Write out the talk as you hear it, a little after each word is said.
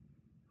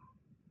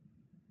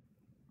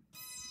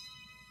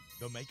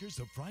The makers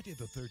of Friday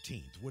the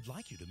 13th would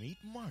like you to meet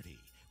Marty,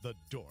 the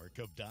dork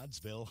of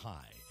Doddsville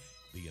High.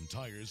 The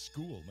entire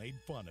school made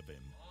fun of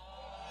him.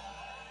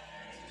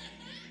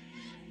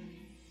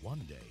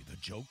 One day, the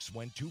jokes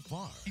went too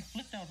far. He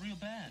flipped out real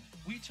bad.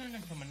 We turned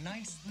him from a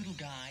nice little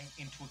guy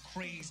into a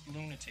crazed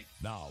lunatic.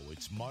 Now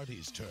it's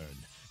Marty's turn,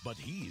 but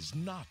he's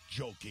not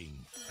joking.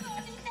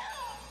 Oh, no!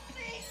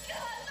 Please, God!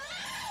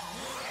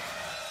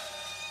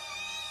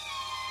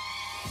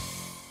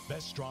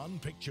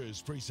 Vestron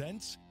Pictures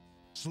presents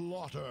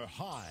Slaughter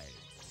High.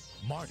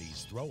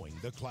 Marty's throwing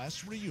the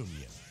class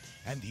reunion,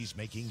 and he's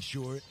making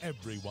sure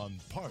everyone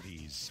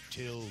parties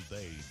till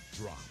they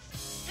drop.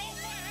 Go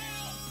for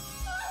help!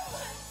 Oh, my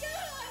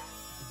God!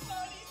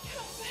 Marty's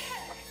come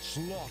back!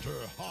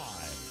 Slaughter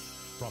High.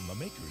 From the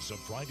makers of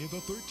Friday the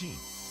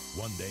 13th.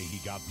 One day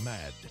he got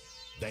mad,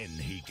 then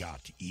he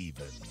got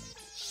even.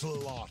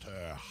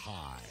 Slaughter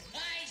High.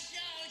 I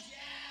showed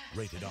ya!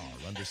 Rated R,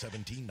 under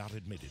 17, not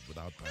admitted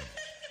without permit.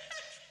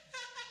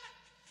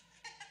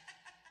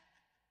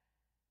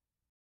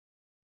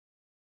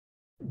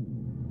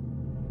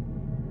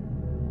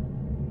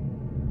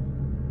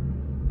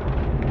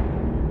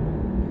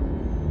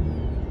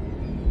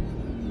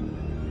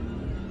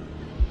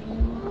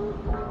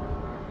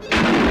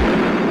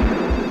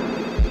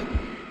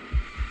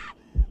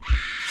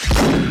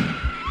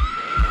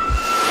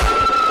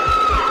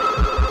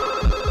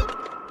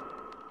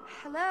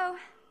 Hello?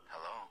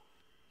 Hello?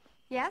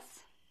 Yes?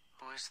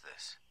 Who is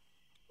this?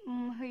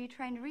 Who are you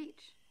trying to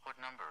reach? What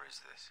number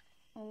is this?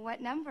 What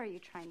number are you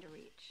trying to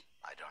reach?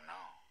 I don't know.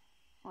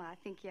 Well, I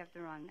think you have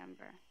the wrong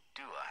number.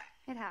 Do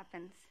I? It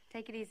happens.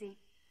 Take it easy.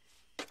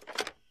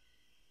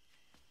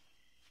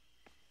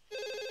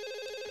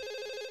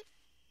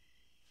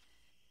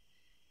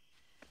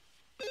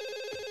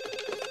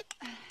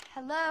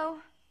 Hello?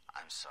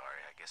 I'm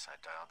sorry. I guess I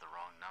dialed the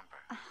wrong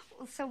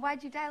number. So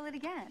why'd you dial it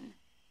again?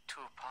 To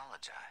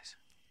apologize.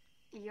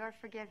 You're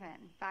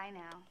forgiven. Bye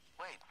now.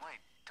 Wait.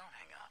 Don't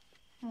hang up.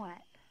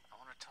 What? I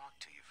want to talk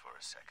to you for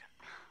a second.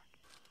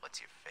 What's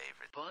your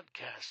favorite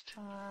podcast?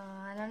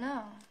 I don't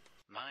know.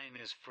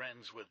 Mine is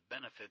Friends with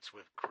Benefits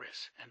with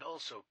Chris, and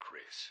also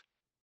Chris.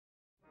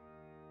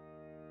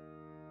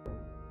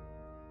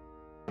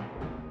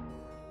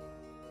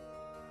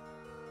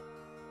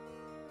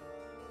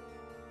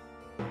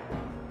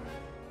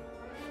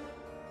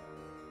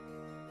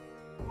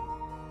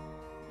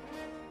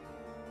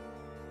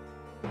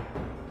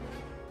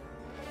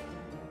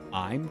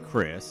 I'm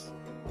Chris.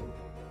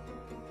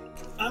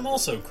 I'm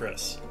also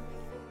Chris.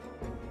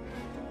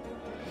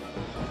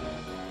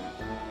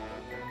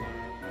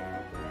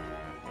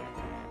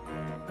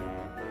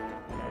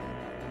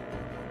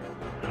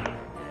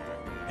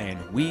 And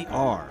we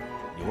are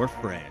your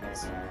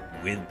friends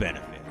with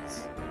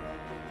benefits.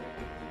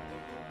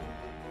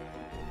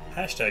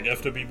 Hashtag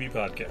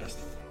FWBPodcast.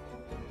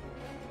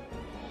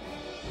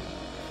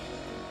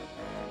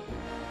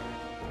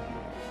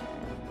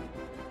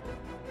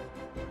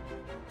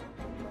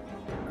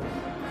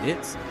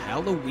 It's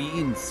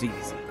Halloween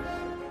season.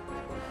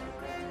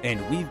 And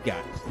we've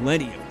got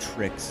plenty of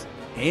tricks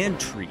and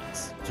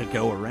treats to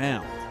go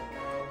around.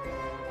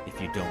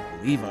 If you don't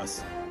believe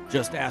us,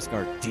 just ask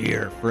our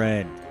dear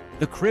friend,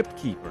 the Crypt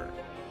Keeper.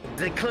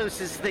 The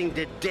closest thing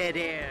to dead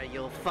air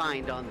you'll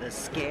find on the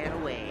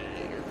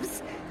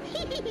scarewaves.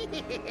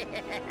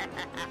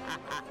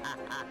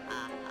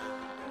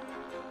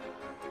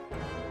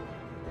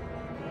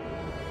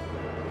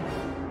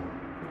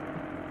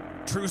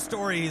 True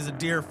story, he's a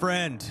dear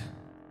friend.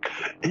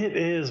 It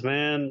is,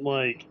 man.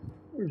 Like,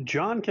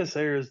 John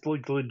Casser is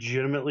like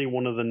legitimately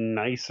one of the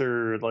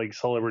nicer like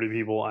celebrity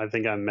people I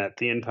think I met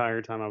the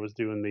entire time I was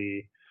doing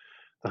the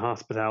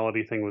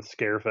hospitality thing with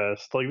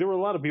Scarefest. Like, there were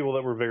a lot of people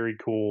that were very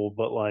cool,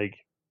 but like,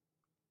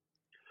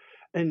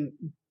 and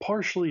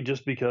partially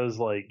just because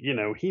like, you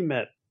know, he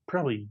met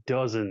probably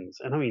dozens,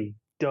 and I mean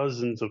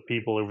dozens of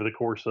people over the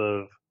course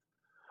of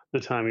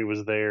the time he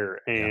was there.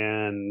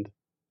 And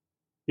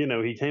you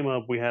know, he came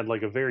up, we had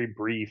like a very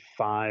brief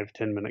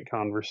 5-10 minute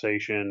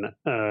conversation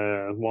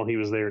while he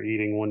was there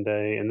eating one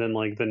day. And then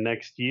like the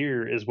next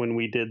year is when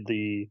we did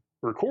the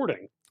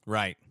recording.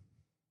 Right.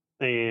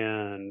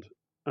 And,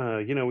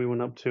 you know, we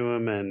went up to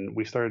him and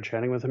we started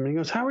chatting with him, and he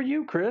goes, "How are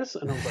you, Chris?"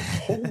 And I was like,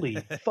 holy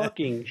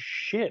fucking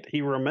shit.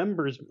 He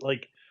remembers,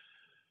 like,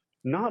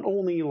 not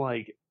only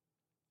like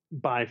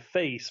by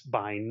face,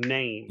 by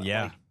name,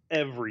 like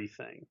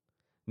everything.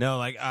 No,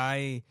 like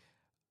I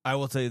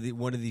will tell you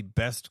one of the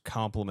best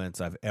compliments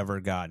I've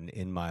ever gotten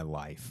in my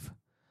life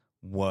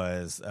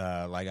was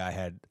like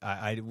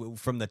I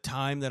from the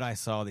time that I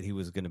saw that he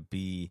was going to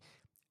be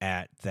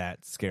at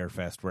that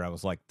Scarefest, where I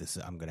was like,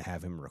 I'm going to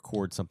have him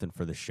record something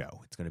for the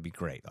show. It's going to be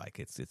great. Like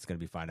it's going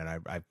to be fine.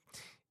 And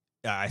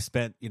I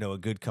spent, you know, a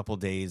good couple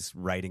days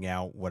writing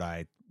out what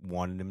I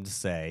wanted him to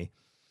say.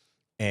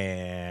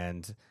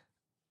 And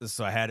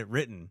so I had it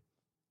written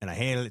and I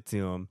handed it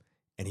to him.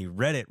 And he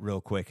read it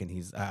real quick, and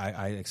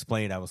I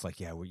explained. I was like,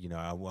 "Yeah, well, you know,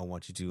 I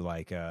want you to do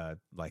like a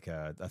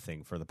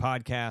thing for the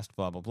podcast,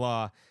 blah blah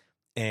blah."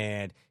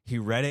 And he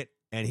read it,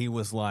 and he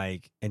was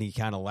like, and he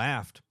kind of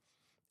laughed,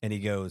 and he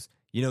goes,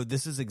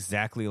 this is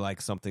exactly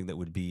like something that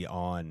would be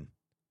on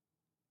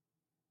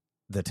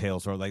the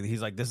Tales from, like,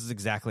 he's like, this is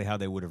exactly how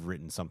they would have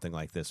written something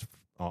like this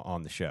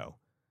on the show.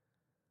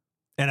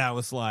 And I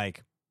was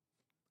like,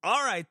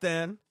 all right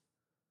then.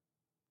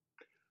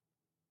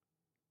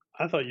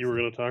 I thought you were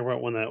going to talk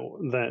about when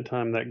that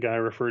time that guy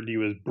referred to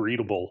you as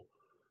breedable.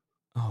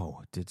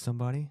 Oh, did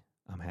somebody?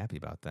 I'm happy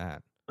about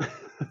that.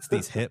 It's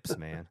these hips,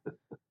 man.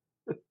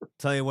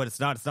 Tell you what, it's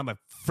not my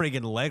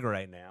friggin' leg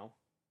right now.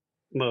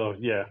 No,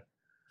 yeah.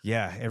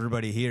 Yeah,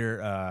 everybody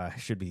here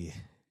should be,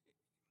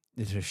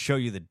 to show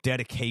you the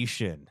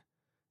dedication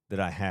that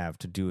I have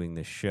to doing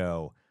this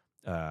show.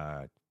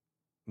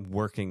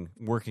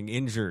 Working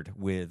injured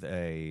with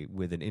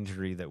an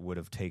injury that would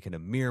have taken a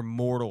mere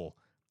mortal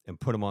and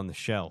put him on the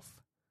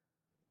shelf.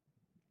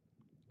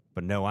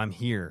 But no, I'm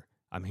here.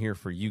 I'm here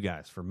for you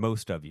guys, for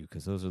most of you,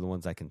 because those are the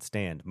ones I can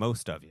stand.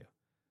 Most of you.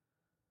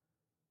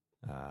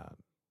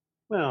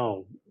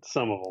 Well,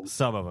 some of them.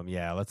 Some of them,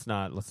 yeah. Let's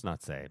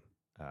not say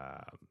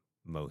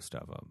most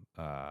of them.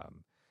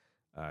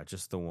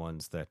 Just the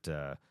ones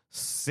that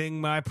sing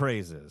my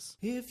praises.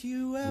 If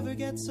you ever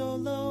get so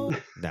low.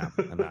 No,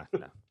 I'm not.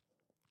 No.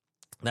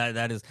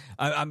 That is.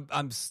 I'm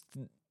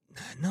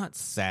not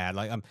sad.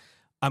 Like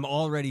I'm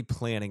already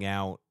planning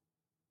out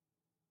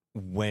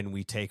when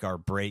we take our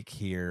break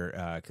here,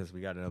 because we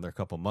got another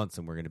couple months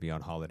and we're going to be on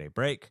holiday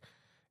break.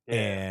 Yeah.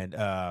 And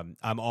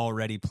I'm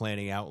already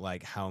planning out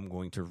like how I'm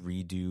going to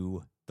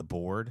redo the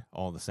board,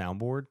 all the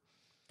soundboard.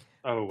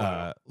 Oh,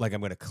 wow. Like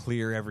I'm going to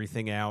clear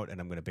everything out and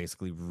I'm going to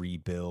basically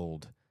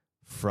rebuild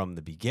from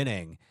the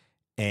beginning.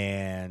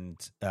 And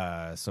so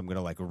I'm going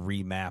to like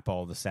remap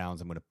all the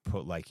sounds. I'm going to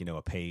put like,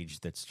 a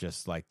page that's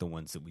just like the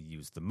ones that we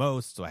use the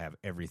most. So I have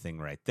everything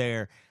right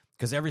there,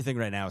 because everything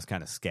right now is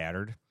kind of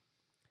scattered.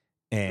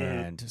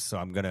 And so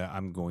I'm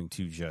going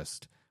to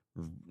just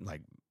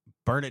like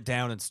burn it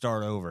down and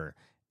start over.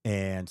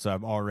 And so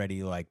I'm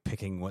already like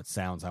picking what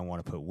sounds I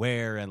want to put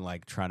where and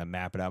like trying to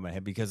map it out in my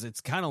head, because it's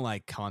kind of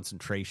like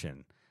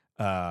concentration.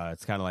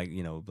 It's kind of like,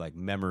 like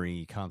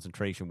memory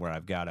concentration, where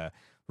I've got to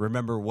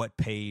remember what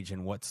page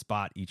and what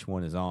spot each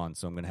one is on.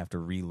 So I'm going to have to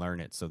relearn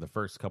it. So the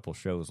first couple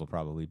shows will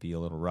probably be a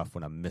little rough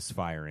when I'm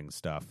misfiring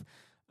stuff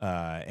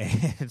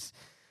and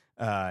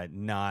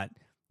not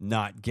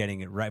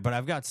getting it right. But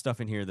I've got stuff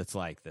in here that's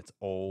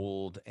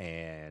old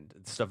and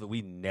stuff that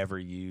we never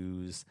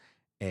use,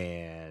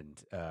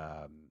 and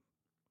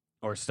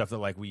or stuff that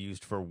like we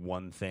used for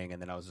one thing,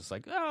 and then I was just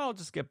like, oh, I'll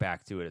just get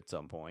back to it at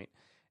some point,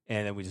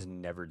 and then we just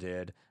never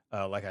did.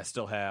 Like I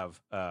still have.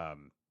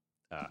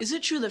 Is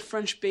it true that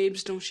French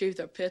babes don't shave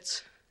their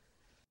pits?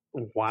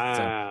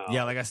 Wow. So,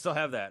 yeah, like I still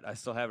have that. I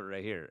still have it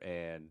right here,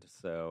 and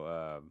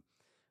so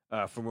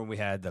from when we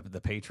had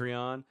the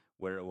Patreon,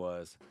 where it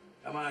was.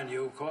 Come on,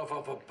 you cough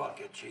up a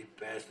bucket, cheap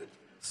bastard.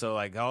 So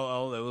like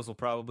all those will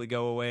probably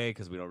go away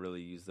because we don't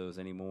really use those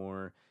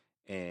anymore,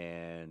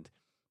 and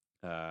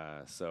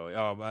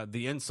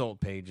the insult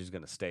page is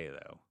going to stay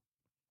though.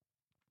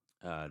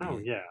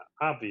 Yeah,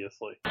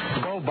 obviously.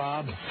 Go,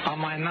 Bob, on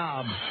my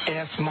knob,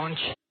 ass munch.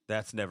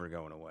 That's never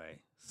going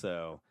away.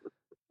 So,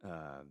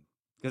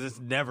 because it's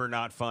never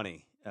not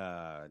funny.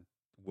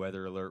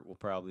 Weather Alert will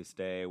probably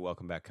stay.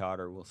 Welcome Back,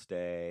 Cotter will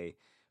stay.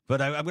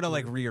 But I'm going to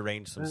like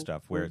rearrange some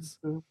stuff where it's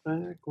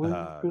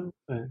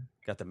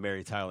got the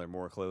Mary Tyler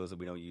Moore clothes that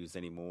we don't use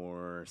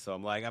anymore. So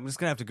I'm just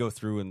going to have to go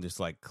through and just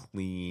like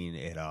clean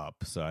it up.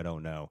 So I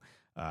don't know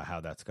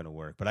how that's going to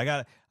work. But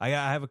I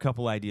have a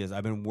couple ideas.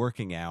 I've been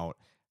working out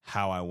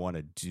how I want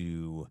to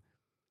do,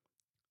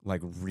 like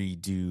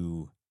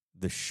redo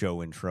the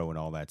show intro and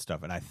all that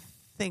stuff. And I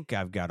think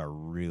I've got a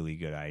really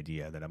good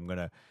idea that I'm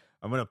gonna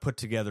put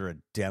together a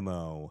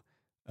demo.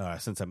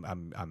 Since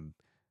I'm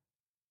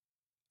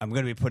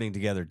going to be putting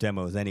together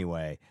demos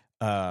anyway.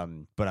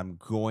 But I'm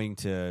going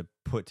to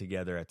put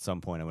together at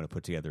some point. I'm going to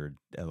put together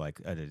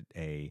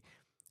an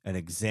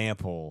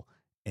example,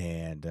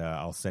 and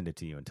I'll send it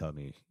to you and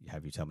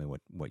have you tell me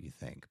what you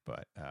think.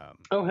 But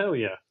oh hell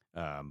yeah!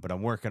 But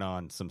I'm working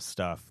on some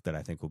stuff that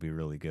I think will be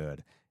really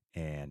good,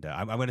 and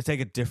I'm going to take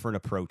a different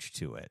approach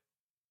to it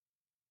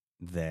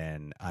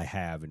than I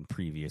have in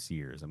previous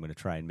years. I'm going to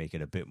try and make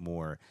it a bit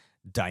more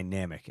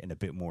dynamic and a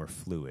bit more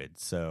fluid.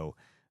 So,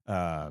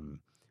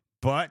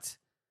 but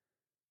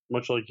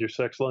much like your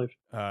sex life.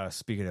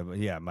 Speaking of,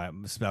 I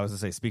was going to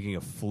say, speaking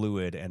of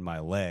fluid and my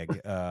leg,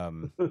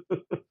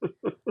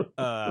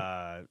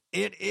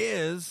 it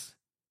is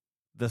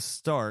the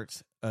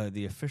start,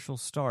 the official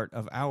start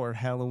of our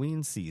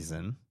Halloween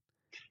season.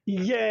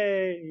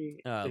 Yay!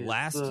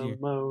 Last year,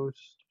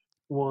 most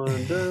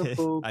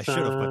wonderful. I should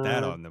have put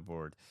that on the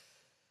board.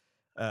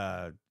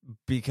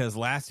 Because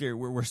last year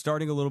we're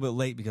starting a little bit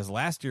late, because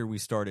last year we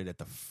started at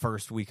the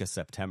first week of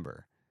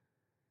September,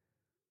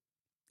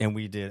 and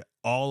we did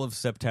all of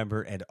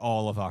September and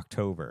all of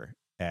October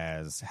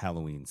as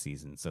Halloween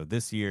season. So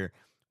this year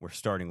we're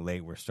starting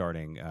late. We're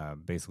starting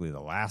basically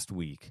the last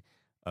week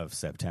of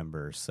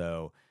September.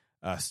 So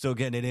still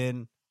getting it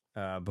in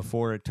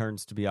before it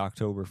turns to be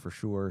October for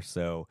sure.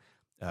 So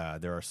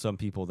there are some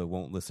people that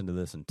won't listen to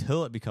this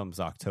until it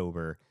becomes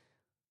October.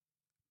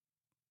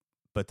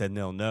 but then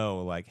they'll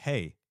know, like,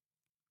 hey,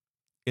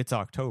 it's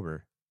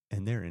October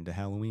and they're into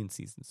Halloween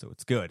season, so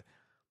it's good.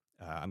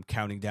 I'm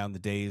counting down the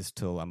days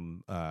till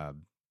I'm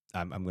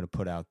going to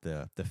put out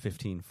the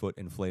 15-foot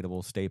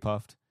inflatable Stay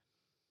Puffed,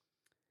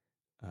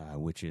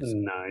 which is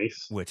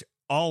nice, which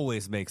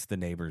always makes the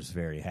neighbors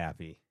very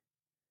happy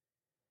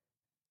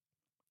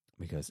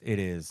because it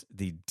is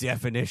the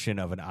definition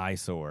of an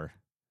eyesore.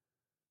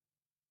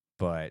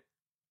 But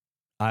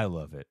I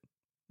love it.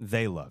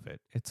 They love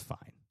it. It's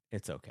fine.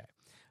 It's okay.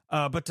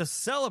 But to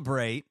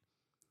celebrate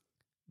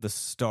the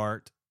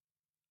start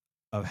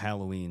of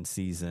Halloween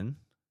season,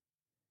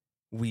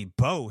 we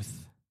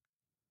both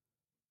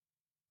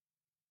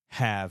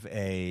have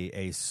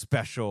a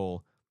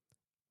special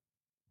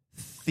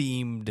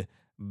themed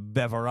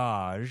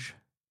beverage.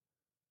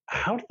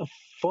 How the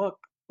fuck?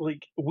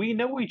 Like, we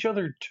know each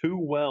other too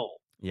well.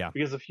 Yeah.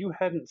 Because if you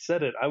hadn't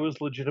said it, I was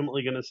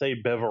legitimately going to say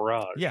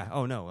beverage. Yeah.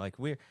 Oh no. Like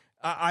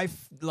I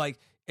like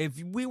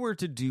if we were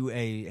to do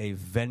a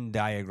Venn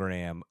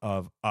diagram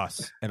of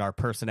us and our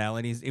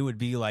personalities, it would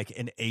be like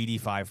an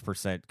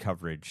 85%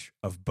 coverage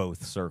of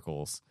both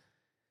circles.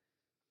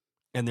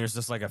 And there's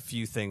just like a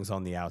few things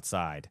on the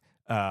outside.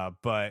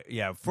 But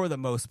yeah, for the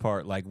most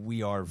part, like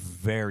we are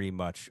very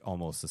much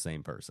almost the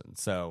same person.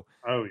 So,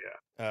 oh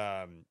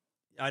yeah.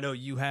 I know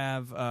you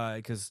have,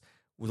 because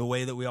the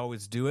way that we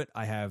always do it,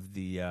 I have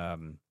the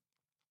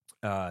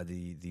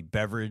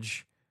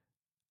beverage,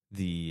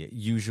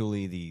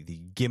 usually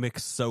the gimmick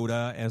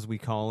soda as we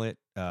call it.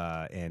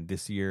 And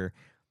this year,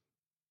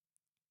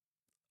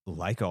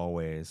 like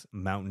always,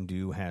 Mountain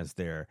Dew has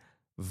their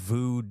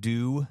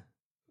Voodoo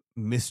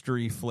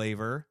mystery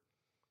flavor.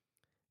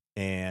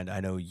 And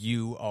I know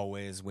you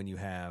always, when you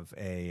have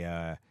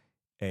a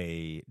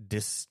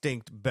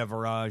distinct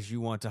beverage, you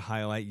want to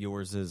highlight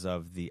yours is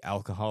of the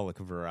alcoholic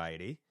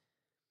variety.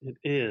 It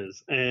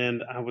is.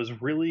 And I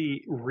was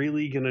really,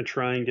 really going to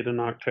try and get an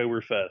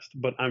Oktoberfest,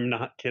 but I'm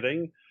not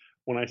kidding.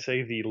 When I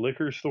say the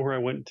liquor store I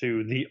went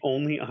to, the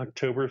only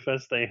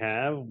Oktoberfest they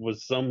have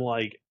was some,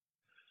 like,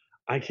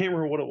 I can't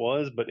remember what it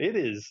was, but it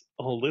is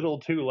a little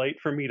too late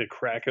for me to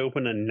crack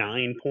open a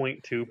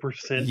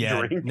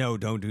 9.2% drink. No,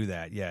 don't do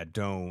that. Yeah,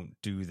 don't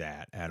do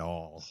that at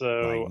all.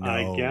 So like,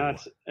 no. I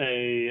got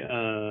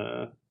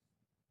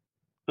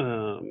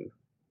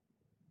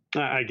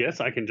I guess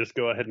I can just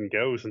go ahead and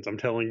go since I'm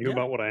telling you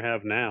about what I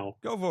have now.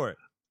 Go for it.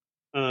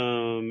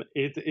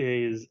 It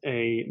is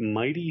a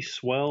Mighty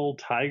Swell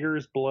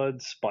Tiger's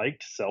Blood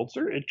spiked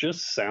seltzer. It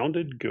just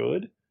sounded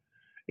good.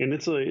 And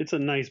it's a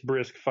nice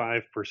brisk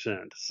 5%.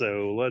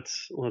 So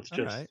let's just.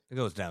 All right. It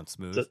goes down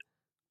smooth.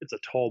 It's a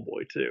tall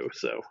boy too.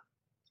 So.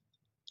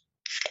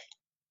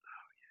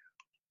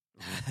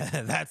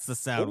 That's the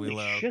sound Holy we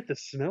love. Shit,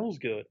 this smells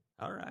good.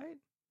 All right.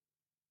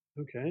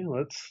 Okay,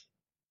 let's.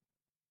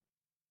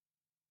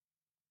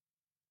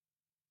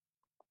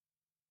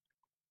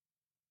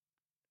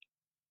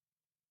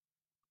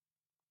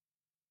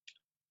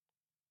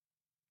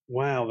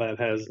 Wow, that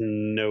has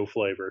no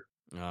flavor.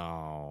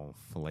 Oh,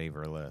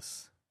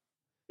 flavorless.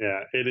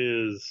 Yeah, it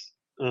is.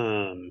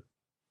 And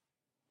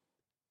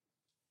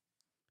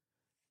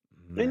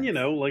you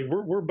know, like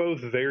we're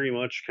both very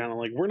much kind of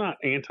like we're not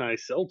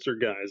anti-seltzer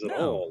guys at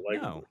all.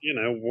 Like you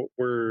know,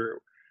 we're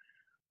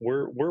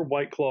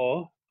White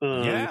Claw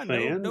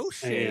fans. No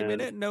shame in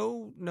it.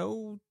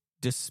 No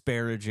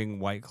disparaging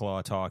White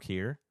Claw talk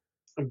here.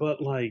 But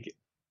like,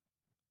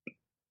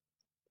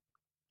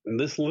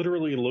 this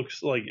literally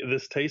looks like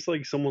this tastes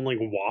like someone like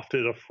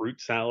wafted a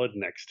fruit salad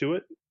next to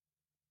it.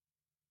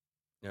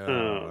 Oh,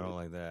 I don't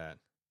like that.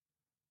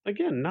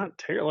 Again, not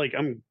terrible. Like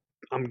I'm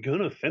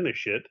gonna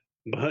finish it,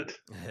 but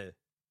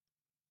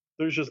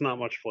there's just not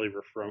much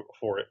flavor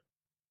for it.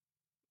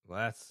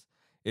 Well,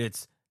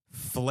 it's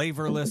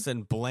flavorless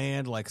and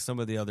bland like some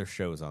of the other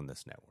shows on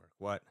this network.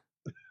 What?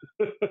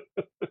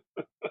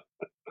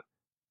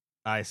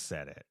 I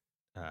said it.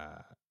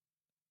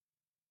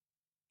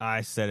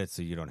 I said it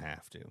so you don't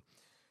have to.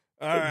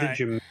 All right. Did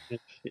you?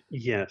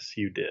 Yes,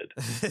 you did.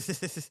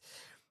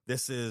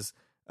 This is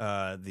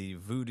the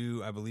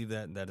Voodoo. I believe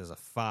that is a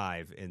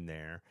 5 in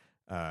there.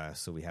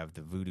 So we have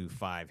the Voodoo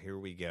 5. Here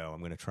we go. I'm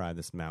going to try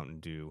this Mountain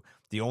Dew.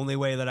 The only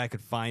way that I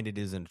could find it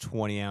is in a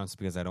 20 ounce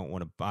because I don't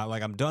want to buy.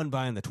 Like I'm done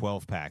buying the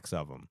 12 packs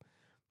of them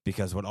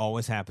because what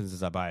always happens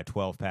is I buy a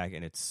 12 pack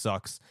and it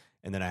sucks,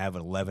 and then I have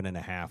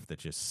 11.5 that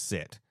just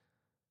sit,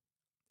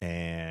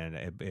 and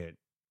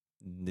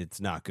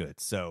it's not good.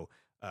 So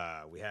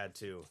we had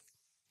to.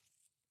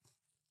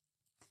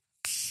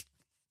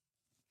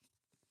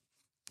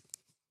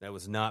 That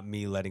was not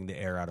me letting the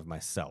air out of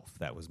myself.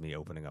 That was me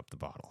opening up the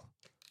bottle.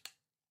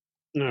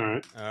 All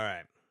right. All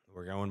right.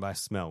 We're going by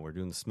smell. We're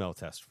doing the smell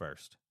test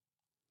first.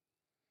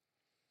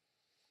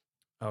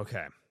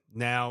 Okay.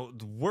 Now,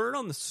 the word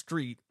on the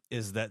street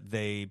is that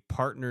they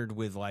partnered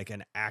with like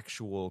an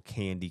actual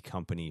candy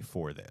company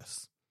for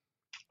this.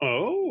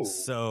 Oh.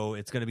 So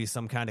it's going to be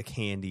some kind of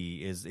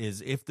candy is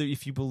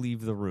if you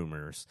believe the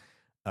rumors,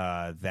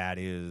 that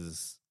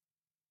is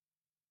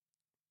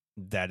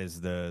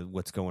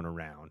what's going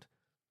around.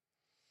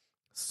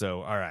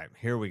 So, all right,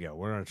 here we go.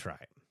 We're going to try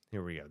it.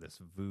 Here we go. This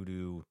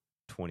Voodoo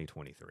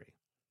 2023.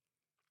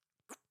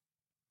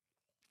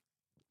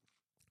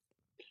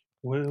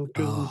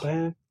 Welcome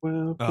back.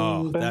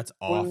 Welcome back. That's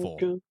awful.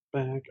 Welcome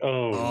back.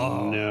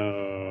 Oh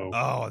no.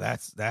 Oh,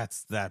 that's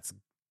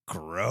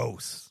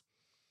gross.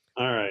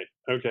 All right.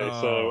 Okay.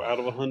 So out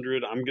of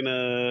 100, I'm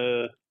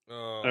gonna.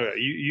 All right,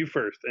 you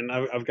first, and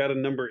I've got a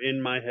number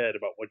in my head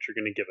about what you're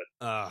gonna give it.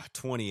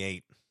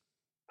 28.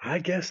 I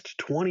guessed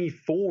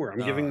 24. I'm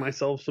giving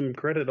myself some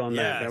credit on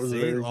that. That was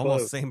very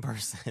almost close. same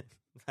person.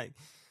 Like,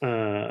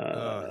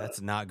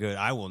 that's not good.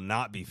 I will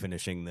not be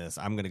finishing this.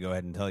 I'm gonna go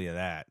ahead and tell you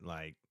that.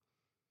 Like,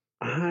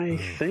 I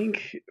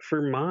think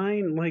for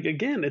mine, like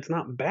again, it's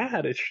not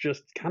bad. It's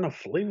just kind of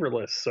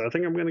flavorless. So I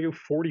think I'm gonna go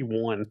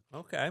 41.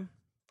 Okay.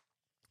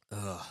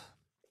 Ugh.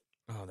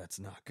 Oh, that's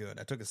not good.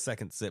 I took a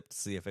second sip to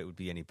see if it would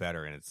be any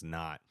better, and it's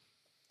not.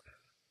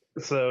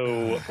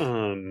 So,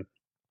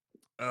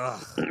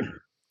 Ugh.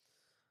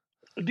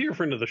 a dear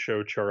friend of the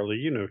show, Charlie,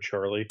 you know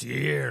Charlie.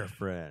 Dear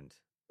friend.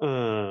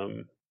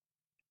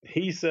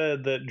 He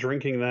said that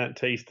drinking that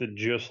tasted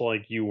just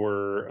like you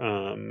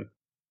were,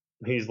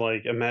 he's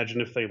like,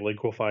 imagine if they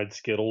liquefied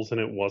Skittles and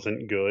it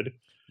wasn't good.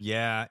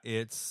 Yeah,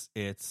 it's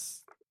it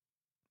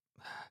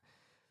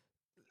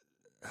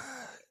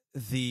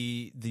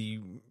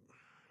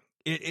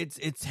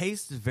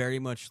tastes very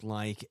much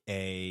like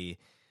if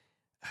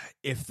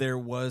there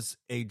was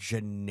a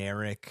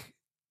generic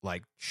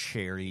like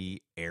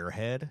cherry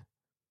Airhead.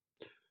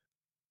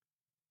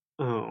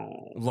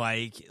 Oh,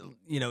 like,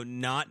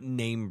 not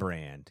name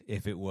brand.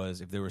 If there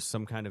was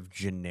some kind of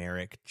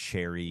generic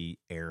cherry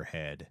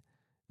Airhead,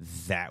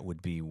 that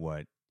would be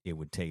what it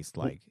would taste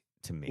like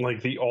to me.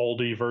 Like the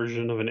Aldi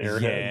version of an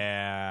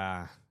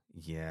Airhead.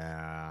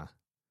 Yeah.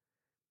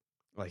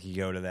 Like you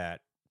go to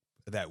that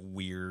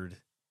weird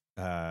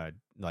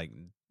like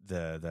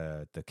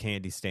the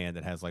candy stand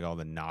that has like all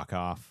the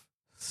knockoff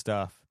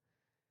stuff,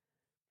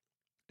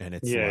 and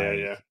it's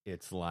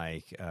it's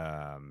like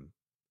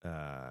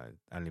I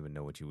don't even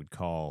know what you would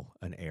call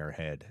an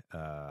Airhead,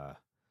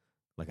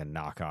 like a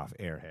knockoff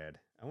Airhead.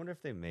 I wonder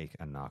if they make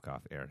a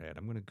knockoff Airhead.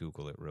 I'm going to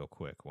Google it real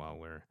quick while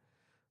we're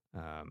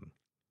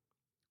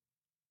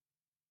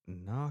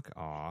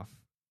knockoff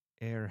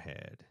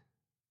Airhead.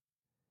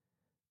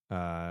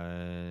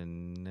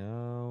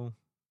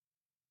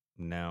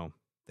 No,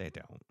 they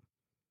don't.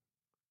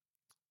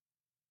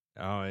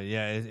 Oh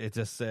yeah, it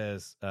just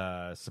says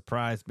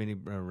surprise mini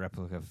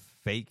replica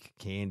fake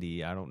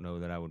candy. I don't know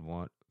that I would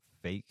want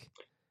fake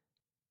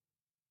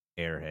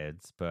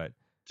Airheads, but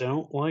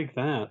don't like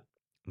that.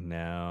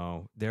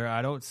 No,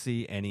 I don't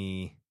see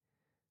any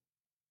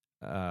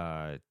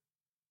knockoff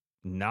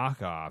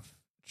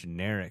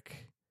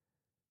generic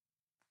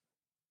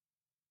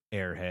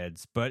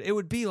Airheads, but it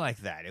would be like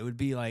that. It would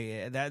be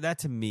like that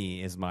to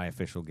me is my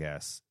official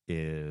guess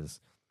is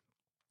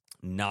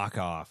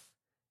knockoff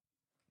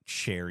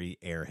cherry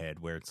Airhead,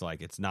 where it's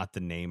like it's not the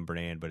name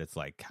brand, but it's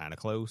like kind of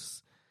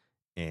close,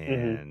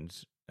 and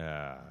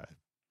but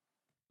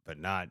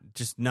not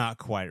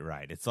quite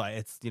right. It's like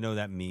it's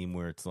that meme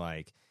where it's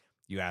like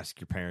you ask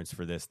your parents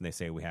for this and they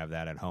say we have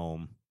that at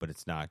home, but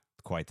it's not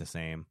quite the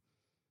same.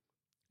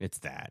 It's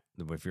that.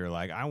 If you're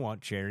like, I want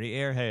cherry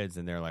Airheads,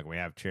 and they're like, we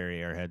have cherry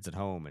Airheads at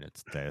home, and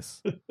it's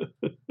this.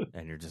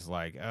 And you're just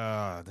like,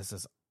 this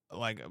is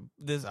like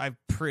this. I'm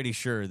pretty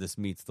sure this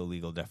meets the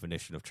legal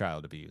definition of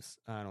child abuse.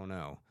 I don't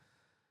know.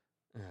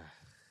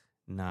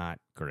 Not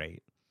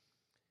great.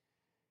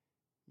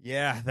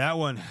 Yeah, that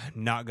one,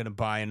 not going to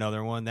buy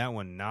another one. That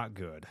one, not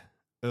good.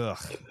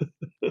 Ugh.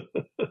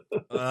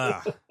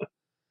 Ugh. I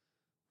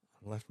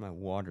left my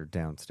water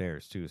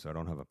downstairs, too, so I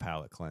don't have a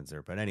palate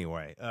cleanser. But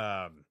anyway,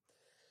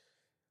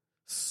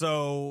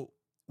 so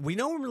we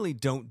normally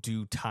don't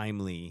do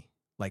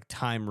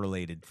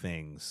time-related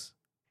things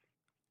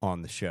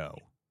on the show.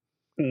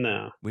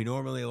 No. We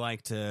normally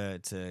like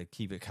to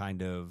keep it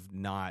kind of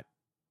not,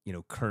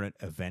 current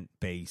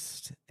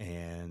event-based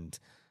and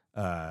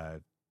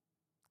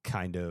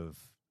kind of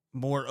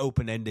more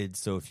open-ended.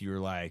 So if you're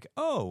like,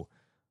 oh,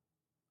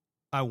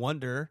 I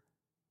wonder,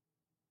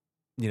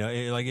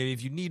 like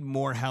if you need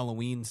more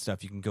Halloween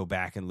stuff, you can go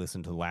back and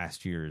listen to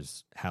last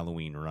year's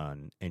Halloween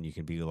run, and you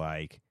can be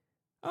like,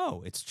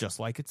 oh, it's just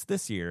like it's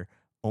this year,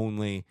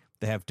 only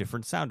they have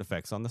different sound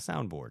effects on the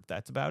soundboard.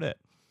 That's about it.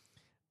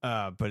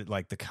 But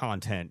like the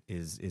content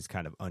is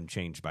kind of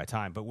unchanged by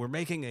time. But we're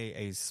making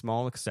a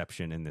small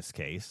exception in this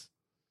case.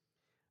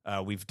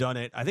 We've done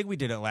it. I think we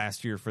did it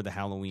last year for the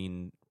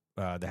Halloween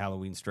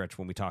stretch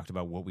when we talked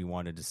about what we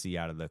wanted to see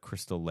out of the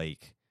Crystal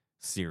Lake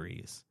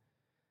series.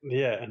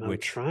 Yeah, and I'm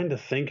trying to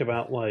think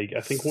about I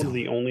think one of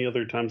the only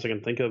other times I can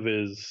think of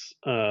is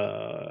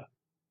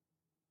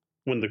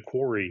when The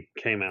Quarry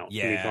came out.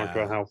 Yeah. And we talked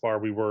about how far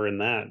we were in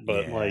that,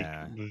 but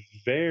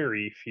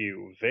very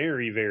few,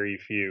 very, very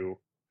few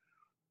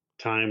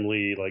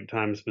timely,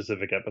 time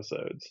specific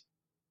episodes.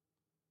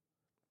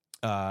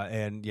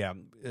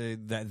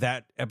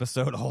 That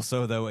episode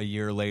also, though, a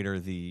year later,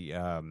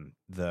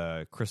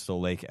 the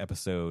Crystal Lake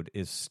episode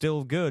is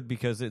still good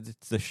because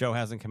the show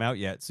hasn't come out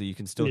yet, so you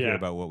can still hear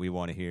about what we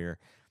want to hear.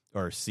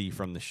 or see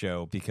from the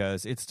show,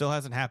 because it still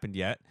hasn't happened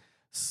yet.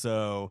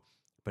 So,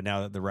 but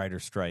now that the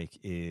writer's strike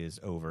is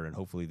over, and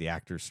hopefully the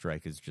actor's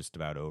strike is just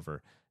about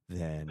over,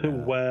 then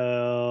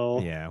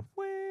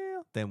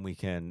then we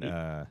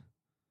can.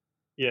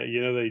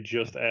 They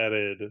just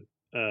added.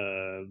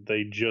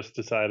 They just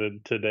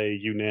decided today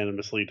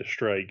unanimously to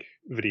strike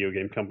video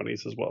game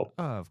companies as well.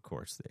 Of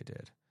course they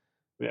did.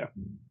 Yeah.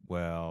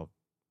 Well,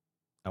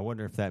 I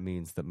wonder if that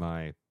means that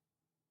my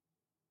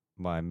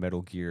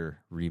Metal Gear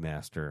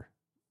remaster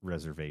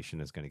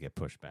reservation is going to get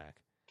pushed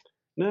back.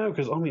 No,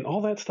 because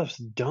all that stuff's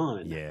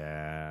done.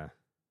 Yeah.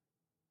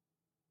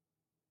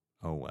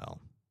 Oh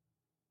well.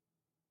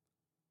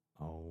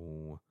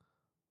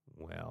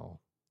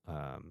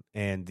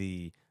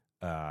 And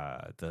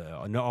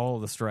all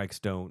of the strikes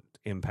don't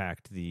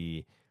impact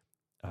the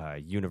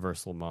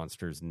Universal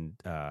Monsters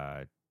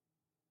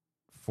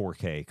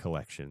 4K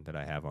collection that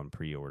I have on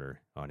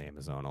pre-order on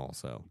Amazon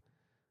also.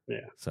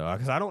 Yeah. So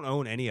because I don't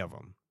own any of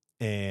them,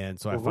 and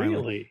so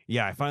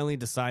I finally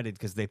decided,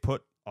 because they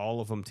put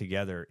all of them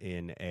together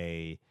in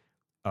a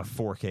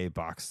 4K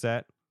box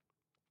set,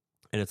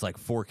 and it's like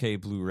 4K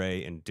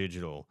Blu-ray and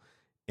digital,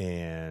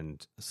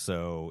 and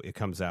so it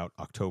comes out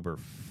October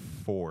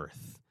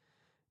 4th,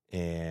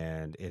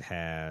 and it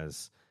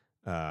has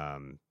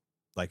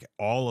like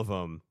all of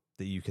them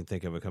that you can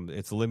think of.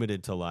 It's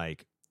limited to,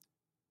 like,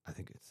 I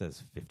think it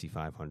says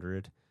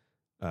 5,500.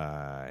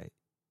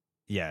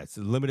 It's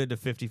limited to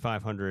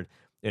 5,500,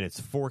 and it's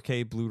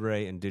 4K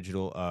Blu-ray and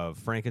digital of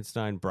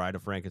Frankenstein, Bride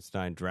of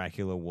Frankenstein,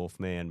 Dracula,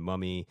 Wolfman,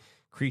 Mummy,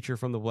 Creature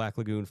from the Black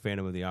Lagoon,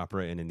 Phantom of the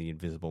Opera, and The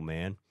Invisible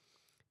Man.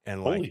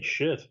 And like, holy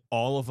shit,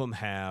 all of them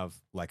have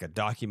like a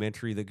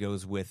documentary that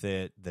goes with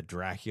it. The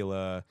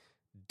Dracula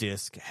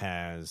disc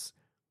has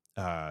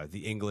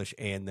the English,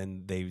 and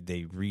then they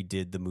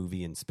redid the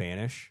movie in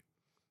Spanish,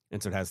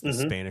 and so it has the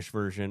Spanish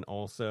version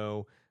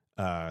also.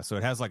 So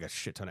it has like a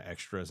shit ton of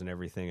extras and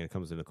everything, and it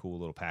comes in a cool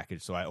little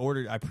package. So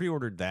I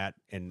pre-ordered that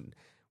and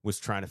was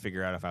trying to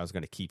figure out if I was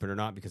going to keep it or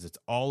not, because it's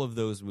all of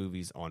those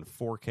movies on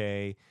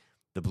 4K,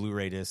 the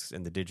Blu-ray discs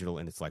and the digital,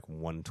 and it's like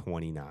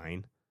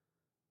 $129,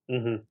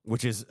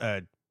 which is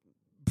a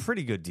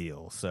pretty good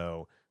deal.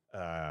 So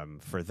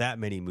for that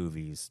many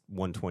movies,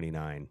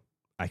 $129,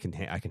 I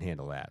can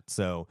handle that.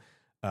 So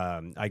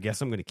I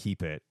guess I'm going to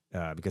keep it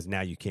because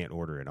now you can't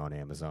order it on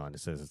Amazon. It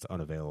says it's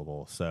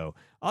unavailable. So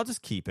I'll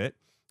just keep it.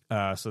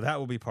 So that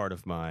will be part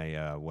of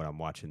my what I'm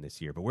watching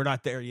this year, but we're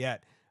not there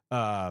yet.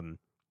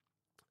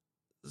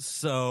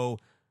 So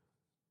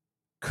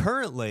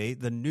currently,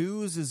 the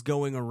news is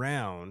going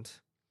around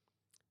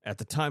at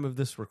the time of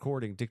this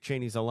recording. Dick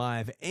Cheney's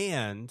alive,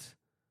 and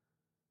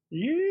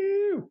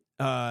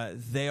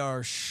they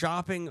are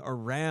shopping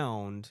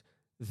around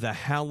the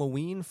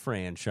Halloween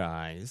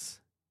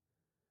franchise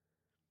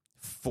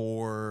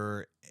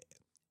for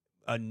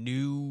a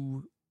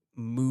new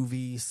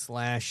movie /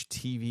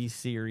 TV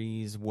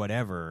series,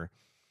 whatever.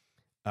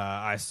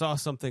 I saw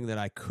something that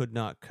I could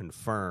not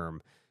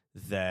confirm,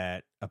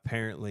 that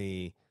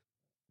apparently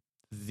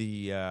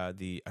the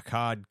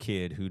Akkad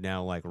kid who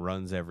now like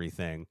runs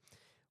everything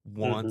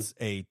wants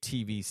a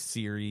TV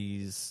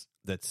series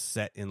that's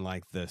set in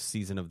like the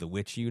Season of the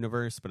Witch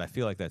universe, but I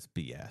feel like that's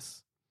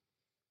BS.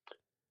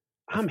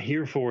 I'm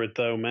here for it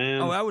though,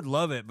 man. Oh, I would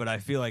love it, but I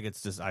feel like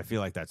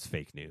that's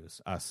fake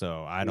news.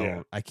 So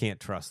I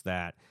can't trust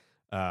that.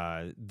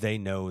 They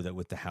know that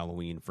with the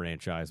Halloween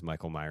franchise,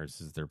 Michael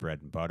Myers is their bread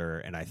and butter,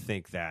 and I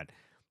think that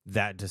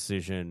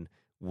decision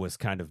was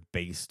kind of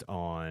based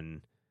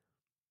on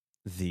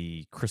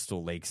the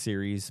Crystal Lake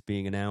series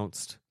being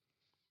announced,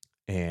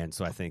 and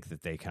so I think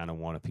that they kind of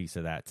want a piece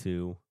of that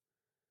too.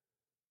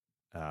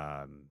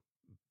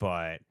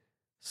 But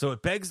so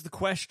it begs the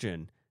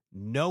question,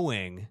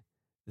 knowing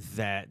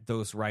that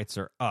those rights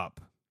are up,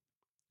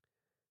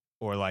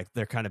 or like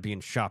they're kind of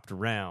being shopped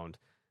around,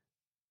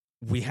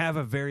 we have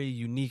a very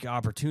unique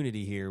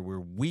opportunity here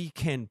where we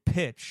can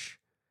pitch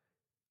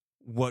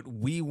what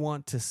we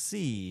want to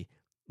see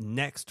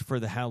next for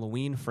the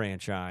Halloween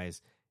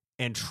franchise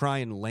and try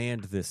and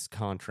land this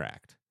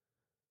contract.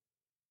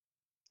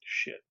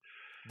 Shit.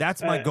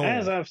 That's my goal.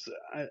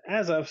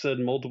 As I've said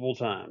multiple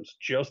times,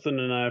 Justin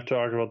and I have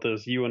talked about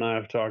this, you and I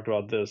have talked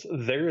about this,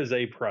 there is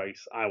a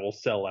price I will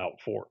sell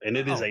out for, and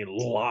it is a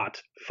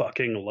lot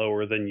fucking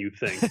lower than you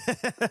think.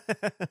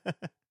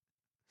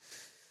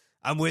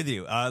 I'm with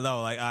you.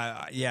 No,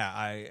 like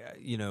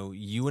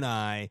you and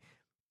I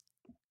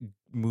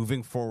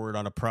moving forward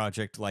on a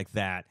project like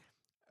that,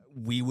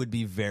 we would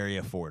be very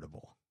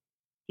affordable.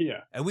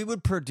 Yeah. And we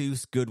would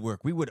produce good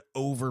work. We would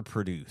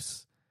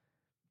overproduce.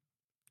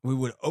 We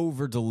would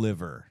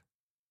over-deliver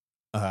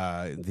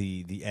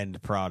the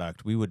end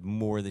product. We would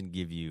more than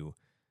give you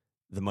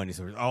the money.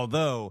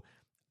 Although,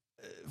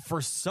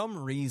 for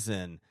some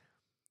reason,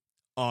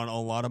 on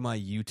a lot of my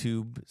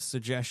YouTube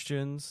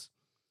suggestions,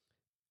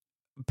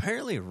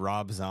 apparently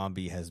Rob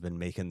Zombie has been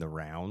making the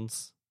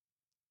rounds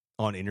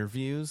on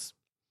interviews.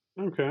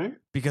 Okay.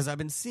 Because I've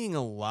been seeing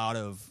a lot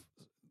of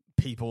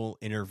people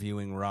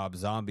interviewing Rob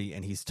Zombie,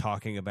 and he's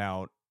talking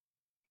about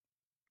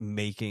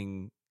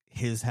making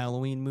his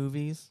Halloween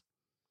movies.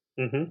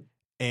 Mm-hmm.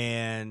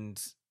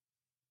 And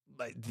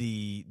like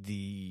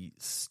the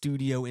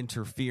studio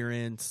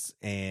interference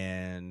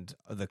and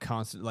the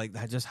constant, like,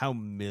 just how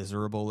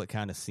miserable it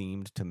kind of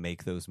seemed to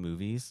make those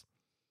movies.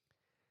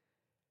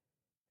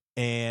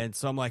 And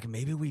so I'm like,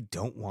 maybe we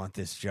don't want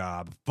this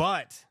job,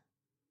 but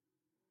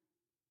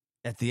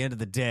at the end of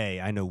the day,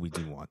 I know we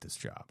do want this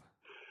job.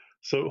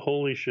 So,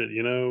 holy shit,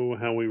 you know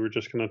how we were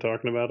just kind of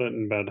talking about it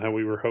and about how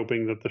we were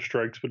hoping that the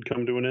strikes would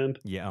come to an end?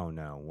 Yeah. Oh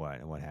no.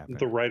 What happened?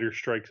 The writer's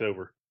strike's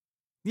over.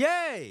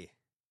 Yay!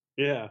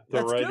 Yeah,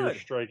 the writer's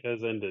strike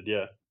has ended,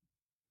 yeah.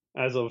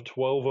 As of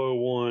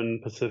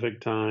 12:01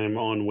 Pacific time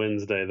on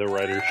Wednesday, the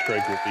writer's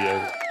strike will be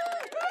over.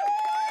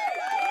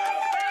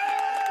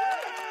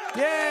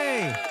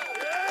 Yay!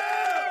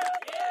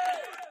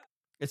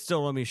 It's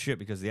still on me shit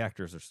because the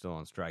actors are still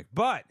on strike,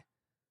 but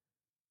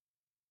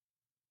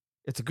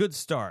it's a good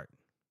start.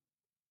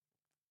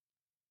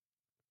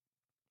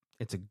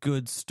 It's a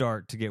good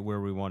start to get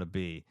where we want to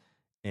be.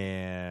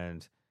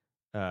 And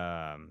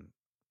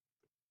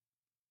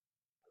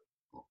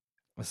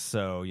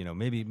so, you know,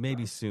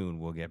 maybe soon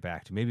we'll get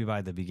back to, maybe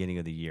by the beginning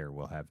of the year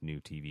we'll have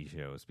new TV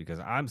shows, because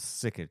I'm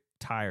sick and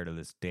tired of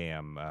this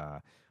damn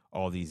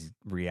all these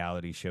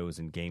reality shows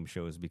and game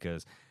shows,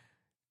 because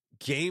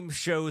game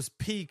shows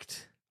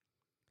peaked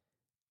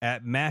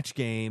at Match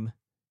Game.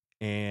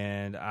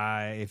 And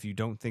if you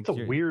don't think it's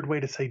a weird way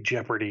to say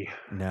Jeopardy.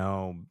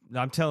 No,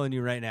 I'm telling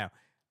you right now.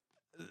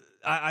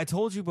 I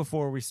told you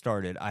before we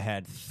started, I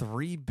had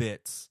 3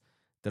 bits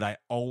that I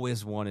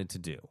always wanted to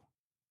do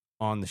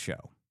on the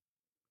show.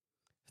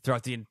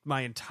 Throughout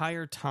my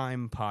entire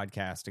time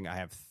podcasting, I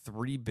have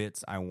 3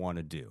 bits I want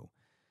to do.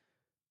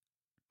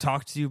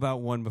 Talk to you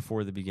about one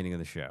before the beginning of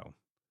the show.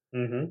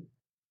 Mm-hmm.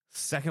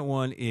 Second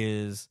one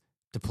is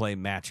to play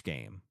Match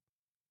Game,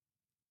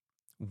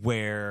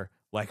 where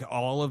like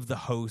all of the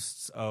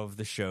hosts of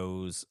the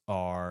shows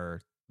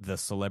are the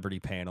celebrity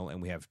panel,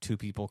 and we have 2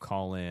 people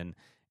call in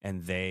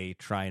and they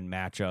try and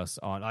match us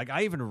on, like,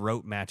 I even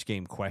wrote Match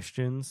Game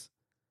questions.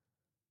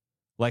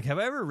 Like, have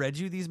I ever read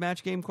you these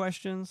Match Game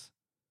questions?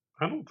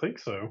 I don't think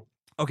so.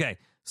 Okay.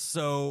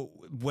 So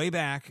way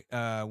back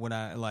when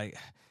I, like,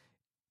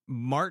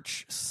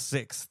 March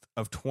 6th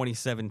of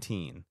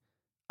 2017,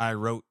 I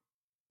wrote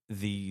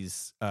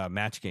these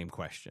Match Game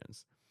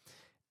questions.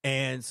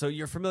 And so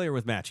you're familiar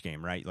with Match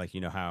Game, right? Like,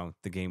 you know how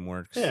the game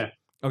works? Yeah.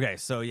 Okay,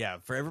 so yeah,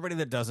 for everybody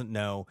that doesn't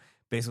know,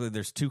 basically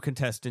there's 2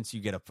 contestants.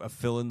 You get a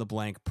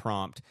fill-in-the-blank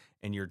prompt,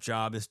 and your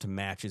job is to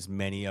match as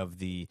many of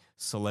the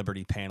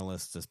celebrity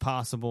panelists as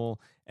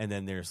possible. And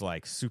then there's,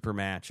 like, super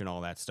match and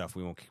all that stuff.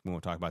 We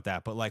won't talk about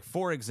that. But, like,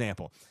 for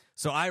example,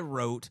 so I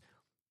wrote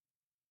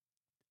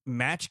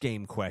Match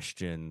Game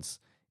questions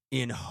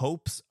in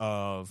hopes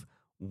of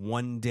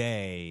one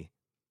day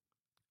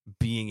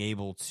being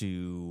able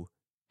to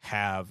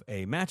have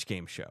a Match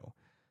Game show.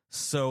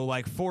 So,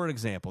 like, for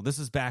example, this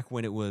is back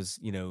when it was,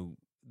 you know,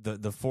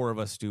 the 4 of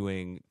us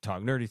doing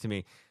Talk Nerdy to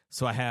Me.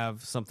 So I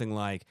have something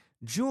like,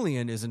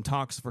 Julian is in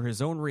talks for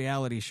his own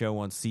reality show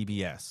on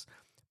CBS,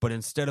 but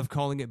instead of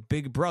calling it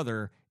Big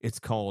Brother, it's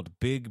called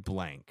Big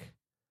Blank.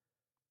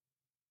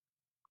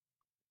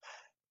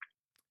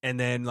 And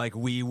then, like,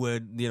 we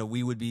would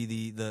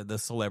be the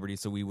celebrity,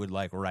 so we would,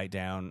 like, write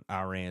down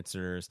our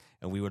answers,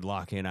 and we would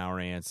lock in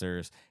our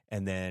answers,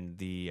 and then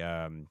the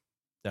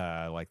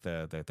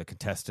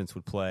contestants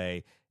would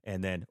play,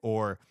 and then,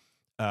 or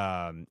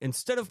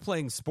instead of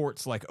playing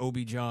sports like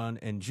Obi-Jan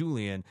and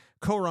Julian,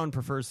 Koron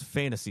prefers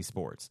fantasy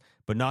sports,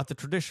 but not the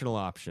traditional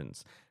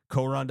options.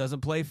 Koron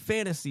doesn't play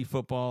fantasy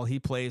football, he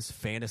plays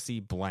fantasy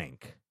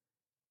blank.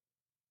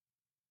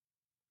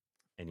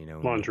 And, you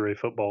know, Lingerie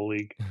Football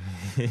League.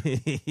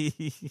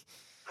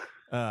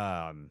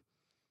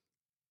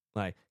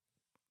 Like,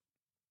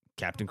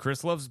 Captain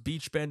Chris loves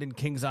Beach Bend and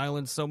Kings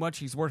Island so much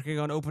he's working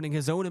on opening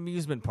his own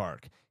amusement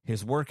park.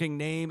 His working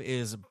name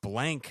is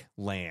Blank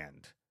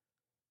Land.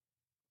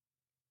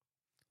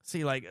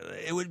 See, like,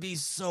 it would be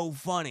so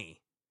funny.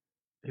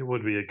 It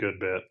would be a good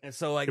bit. And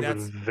so, like, it would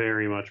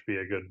very much be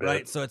a good bit.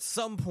 Right, so at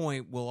some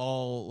point we'll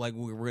all, like,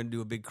 we're going to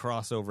do a big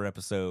crossover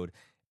episode,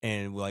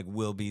 and, like,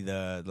 we'll be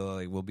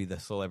the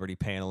celebrity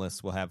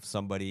panelists. We'll have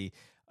somebody,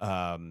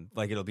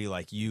 like, it'll be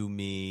like you,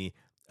 me,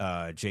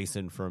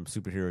 Jason from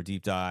Superhero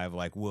Deep Dive.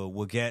 Like,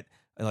 we'll get,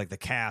 like, the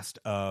cast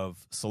of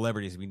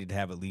celebrities. We need to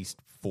have at least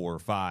 4 or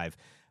 5.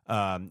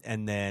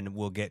 And then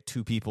we'll get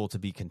 2 people to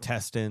be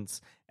contestants,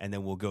 and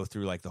then we'll go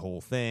through, like, the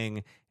whole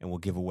thing, and we'll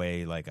give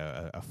away, like,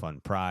 a fun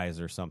prize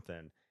or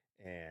something.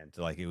 And,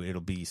 like, it'll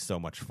be so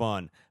much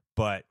fun.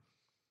 But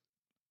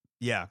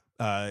yeah,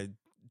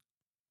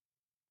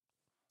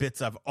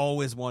 bits I've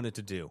always wanted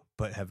to do,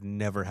 but have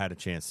never had a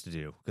chance to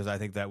do, because I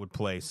think that would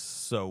play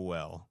so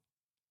well.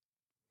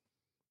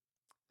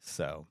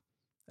 So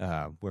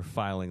we're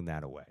filing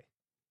that away,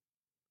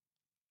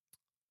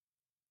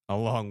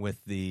 along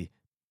with the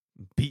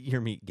Beat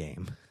Your Meat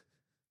game.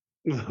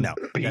 No,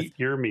 Beat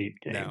Your Meat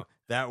game. No,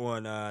 that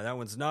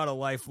one's not a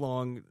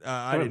lifelong.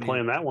 I've been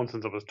playing that one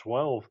since I was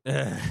 12.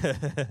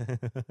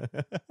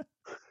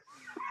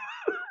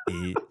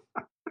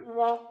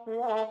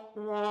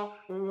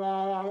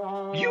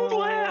 You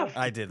laughed.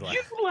 I did laugh.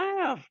 You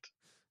laughed.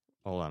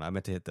 Hold on, I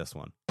meant to hit this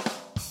one.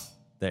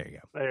 There you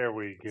go. There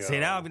we go. See,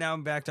 now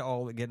I'm back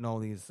to getting all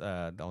these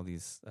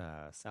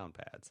sound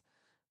pads.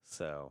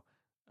 So,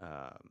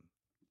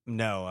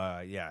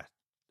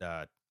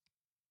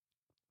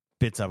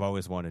 bits I've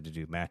always wanted to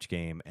do, Match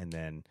Game, and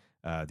then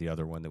the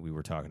other one that we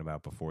were talking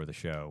about before the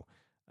show,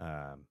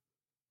 that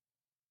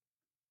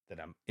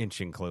I'm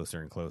inching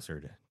closer and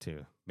closer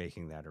to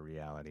making that a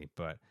reality.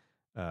 But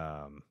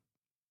I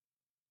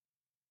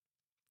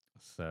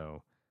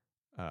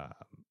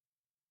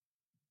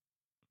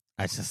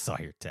just saw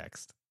your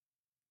text.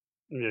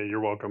 Yeah, you're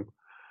welcome.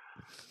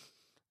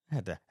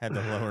 Had to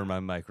lower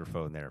my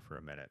microphone there for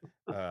a minute.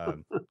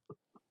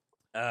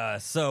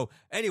 So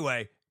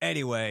anyway,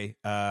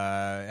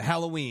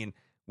 Halloween.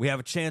 We have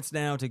a chance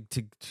now to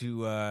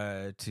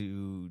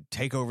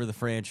take over the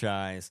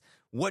franchise.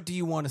 What do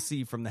you want to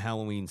see from the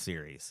Halloween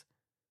series?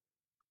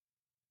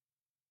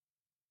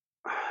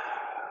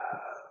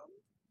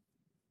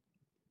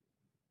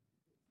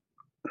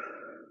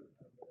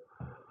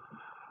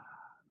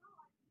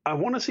 I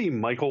want to see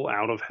Michael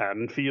out of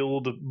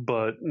Haddonfield,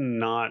 but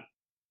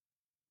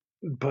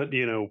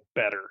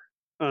better.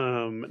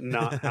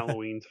 Not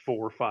Halloween's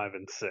 4, 5,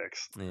 and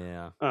 6.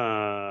 Yeah.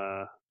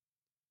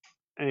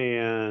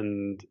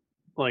 And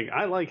like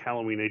I like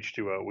Halloween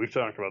H2O. We've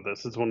talked about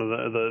this. It's one of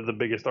the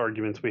biggest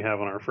arguments we have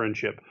on our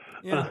friendship.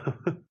 Yeah.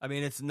 I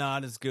mean, it's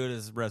not as good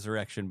as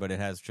Resurrection, but it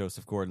has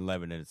Joseph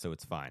Gordon-Levitt in it, so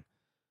it's fine.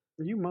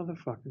 You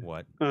motherfucker.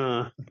 What?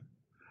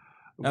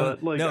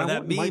 But like, no,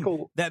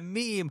 that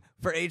meme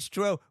for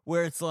H2O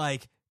where it's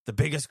like the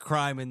biggest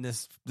crime in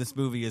this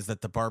movie is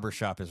that the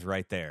barbershop is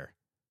right there.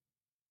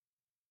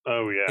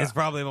 Oh yeah, it's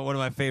probably one of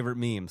my favorite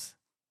memes.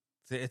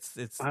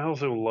 It's. I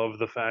also love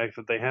the fact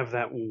that they have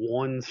that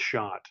one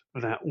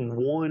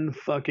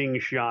fucking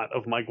shot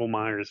of Michael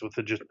Myers with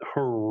the just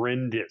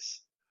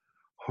horrendous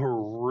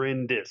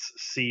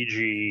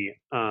CG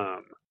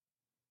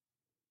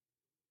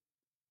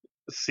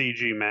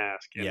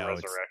mask in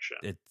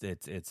Resurrection.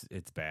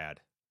 It's bad.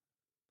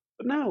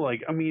 But no,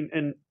 like, I mean,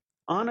 and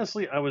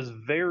honestly, I was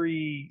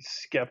very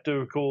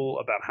skeptical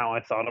about how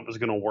I thought it was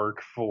going to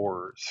work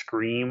for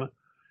Scream,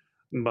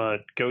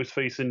 but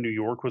Ghostface in New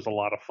York was a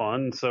lot of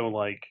fun. So,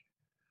 like,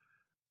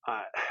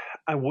 I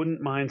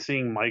wouldn't mind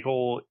seeing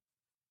Michael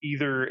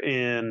either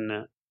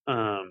in,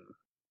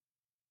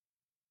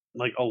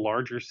 like, a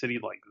larger city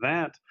like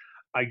that.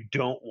 I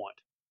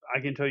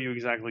can tell you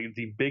exactly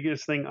the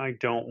biggest thing I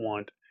don't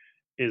want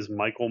is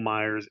Michael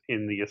Myers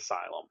in the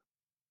asylum.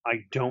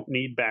 I don't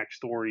need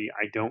backstory.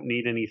 I don't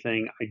need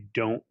anything. I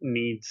don't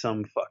need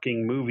some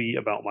fucking movie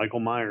about Michael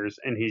Myers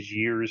and his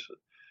years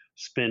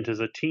spent as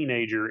a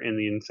teenager in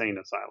the insane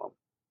asylum.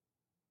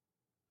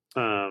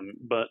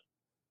 But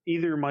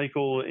either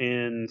Michael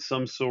in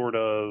some sort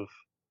of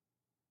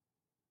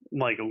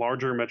like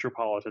larger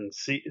metropolitan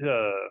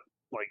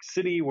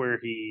city where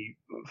he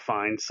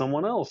finds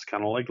someone else,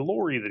 kind of like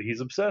Laurie, that he's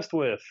obsessed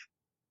with.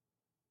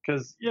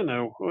 Because,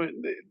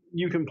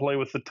 you can play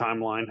with the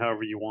timeline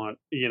however you want.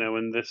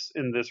 In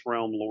this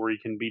realm, Laurie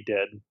can be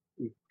dead.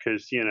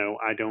 Because,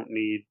 I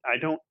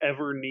don't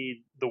ever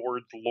need the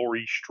words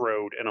Laurie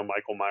Strode in a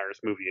Michael Myers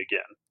movie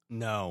again.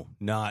 No,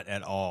 not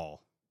at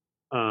all.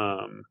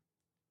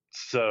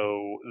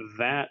 So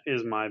that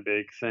is my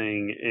big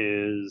thing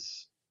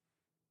is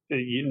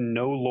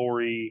no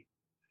Laurie,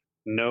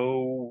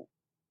 no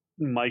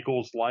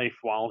Michael's life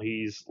while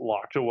he's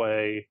locked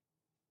away.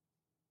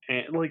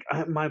 And like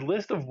my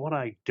list of what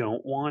I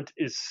don't want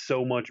is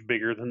so much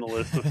bigger than the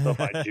list of stuff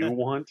I do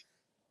want.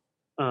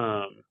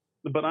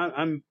 But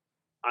I'm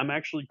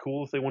actually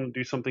cool if they want to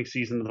do something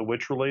Season of the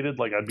Witch related.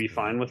 Like I'd be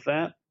fine with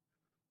that.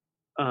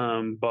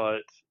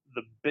 But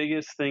the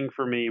biggest thing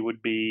for me would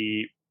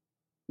be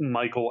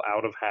Michael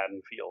out of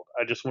Haddonfield.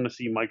 I just want to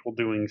see Michael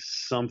doing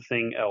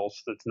something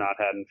else that's not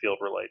Haddonfield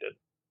related.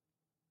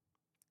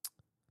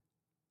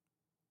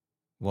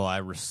 Well, I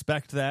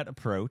respect that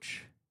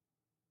approach.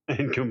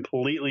 And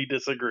completely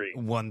disagree.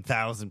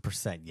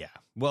 1000%, yeah.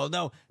 Well,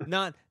 no,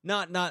 not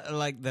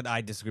like that. I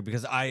disagree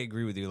because I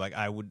agree with you. Like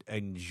I would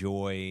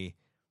enjoy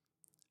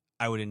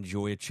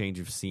a change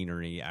of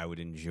scenery. I would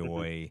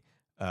enjoy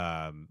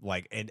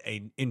like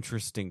an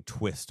interesting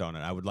twist on it.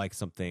 I would like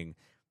something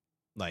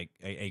like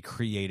a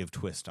creative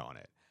twist on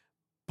it.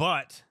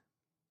 But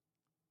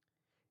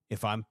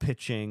if I'm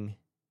pitching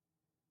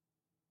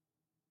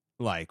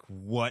like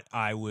what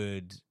I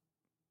would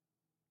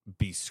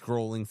be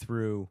scrolling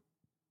through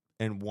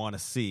and want to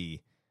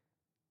see,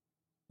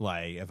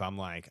 like if I'm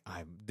like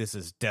this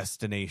is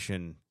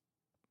destination,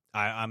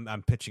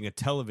 I'm pitching a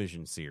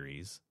television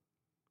series,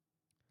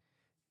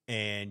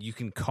 and you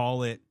can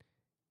call it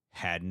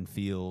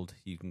Haddonfield,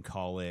 you can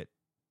call it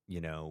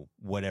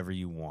whatever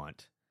you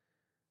want,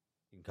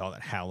 you can call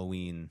it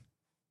Halloween,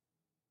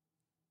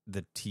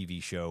 the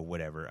TV show,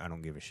 whatever. I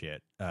don't give a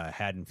shit.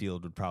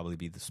 Haddonfield would probably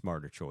be the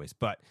smarter choice,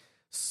 but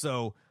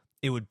so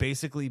it would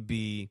basically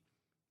be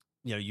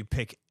you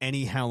pick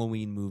any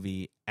Halloween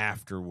movie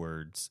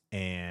afterwards,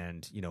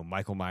 and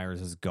Michael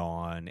Myers is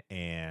gone,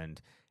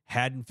 and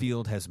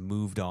Haddonfield has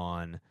moved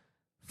on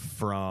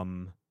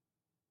from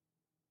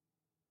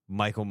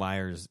Michael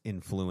Myers'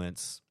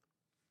 influence.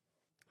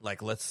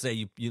 Like, let's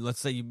say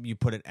you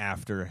put it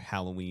after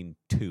Halloween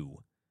 2,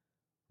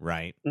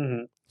 right?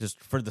 Mm-hmm. Just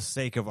for the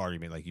sake of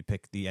argument, like you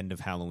pick the end of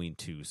Halloween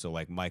 2. So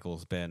like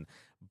Michael's been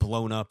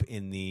blown up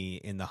in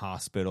the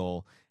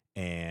hospital,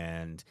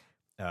 and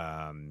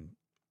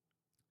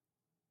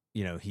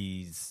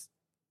he's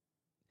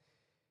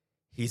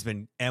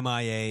been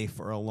MIA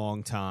for a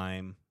long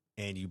time,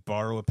 and you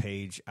borrow a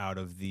page out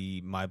of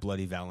the My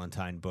Bloody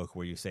Valentine book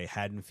where you say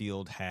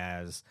Haddonfield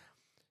has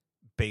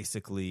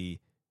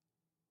basically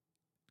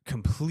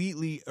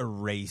completely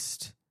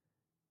erased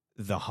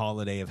the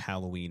holiday of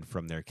Halloween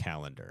from their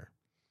calendar.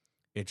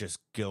 It just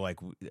go like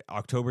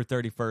October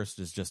 31st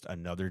is just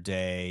another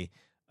day.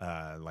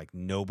 Like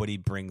nobody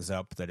brings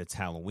up that it's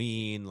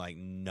Halloween, like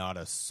not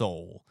a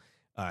soul.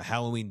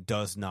 Halloween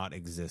does not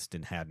exist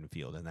in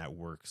Haddonfield, and that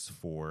works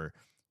for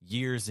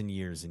years and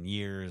years and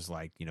years.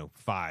 Like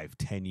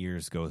 5-10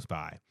 years goes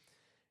by,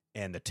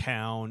 and the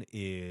town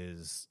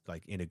is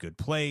like in a good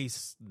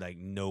place. Like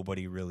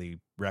nobody really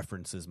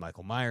references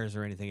Michael Myers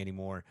or anything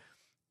anymore.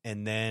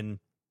 And then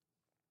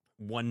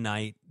one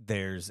night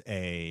there is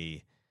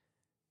a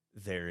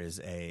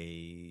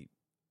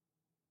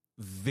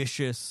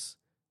vicious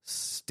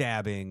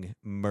stabbing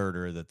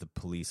murder that the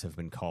police have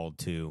been called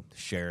to. The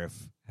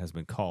sheriff has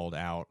been called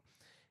out,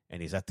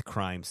 and he's at the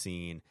crime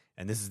scene.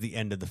 And this is the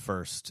end of the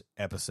first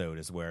episode,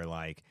 is where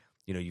like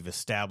you've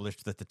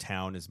established that the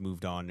town has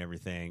moved on and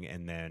everything,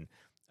 and then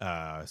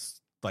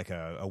like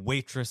a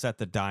waitress at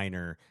the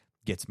diner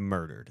gets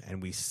murdered,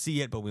 and we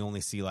see it, but we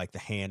only see like the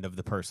hand of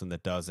the person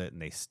that does it,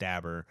 and they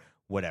stab her,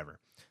 whatever.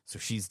 So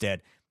she's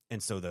dead.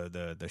 And so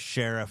the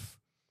sheriff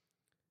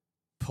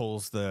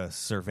pulls the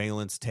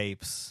surveillance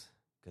tapes,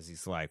 because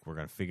he's like, we're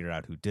going to figure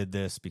out who did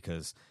this,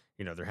 because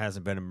there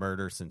hasn't been a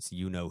murder since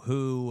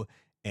who,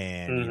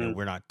 and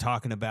we're not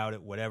talking about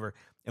it, whatever.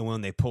 And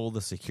when they pull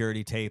the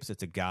security tapes,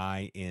 it's a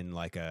guy in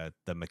like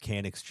the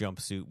mechanic's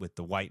jumpsuit with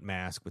the white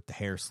mask with the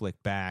hair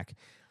slicked back,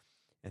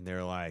 and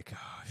they're like,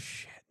 oh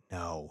shit,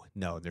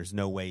 no, there's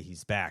no way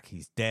he's back,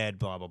 he's dead,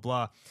 blah blah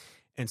blah.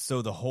 And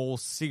so the whole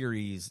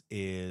series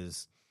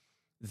is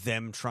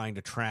them trying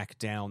to track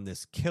down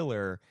this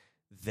killer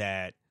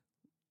that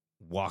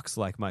walks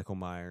like Michael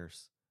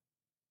Myers,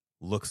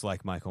 looks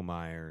like Michael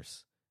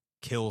Myers,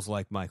 kills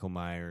like Michael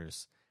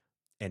Myers,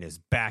 and is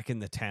back in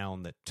the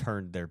town that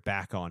turned their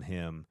back on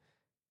him,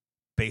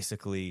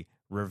 basically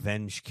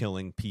revenge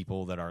killing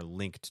people that are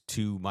linked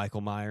to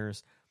Michael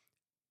Myers.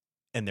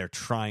 And they're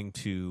trying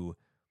to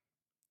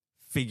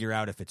figure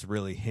out if it's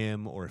really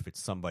him or if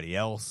it's somebody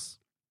else.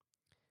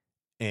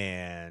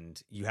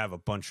 And you have a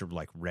bunch of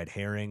like red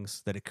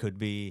herrings that it could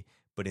be,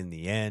 but in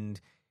the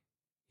end,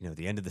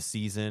 the end of the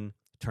season,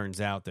 turns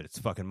out that it's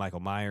fucking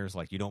Michael Myers.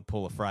 Like, you don't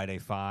pull a Friday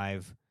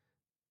 5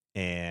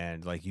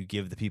 and like you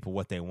give the people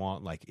what they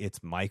want, like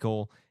it's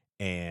Michael.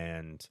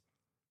 And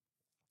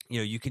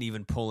you can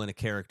even pull in a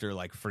character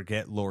like,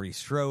 forget Laurie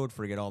Strode,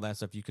 forget all that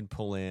stuff. You can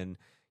pull in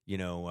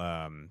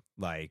one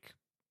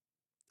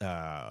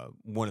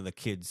of the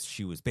kids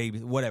she was baby,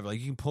 whatever. Like,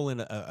 you can pull in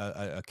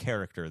a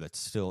character that's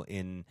still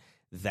in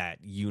that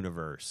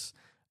universe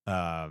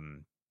that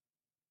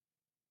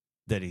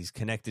he's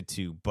connected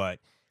to. But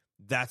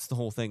that's the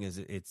whole thing, is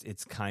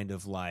it's kind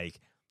of like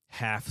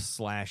half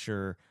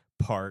slasher,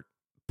 part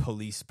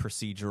police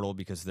procedural,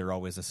 because they're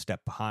always a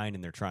step behind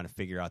and they're trying to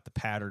figure out the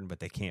pattern, but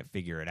they can't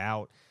figure it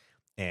out.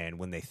 And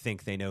when they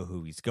think they know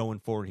who he's going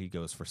for, he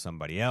goes for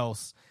somebody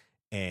else.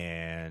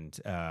 And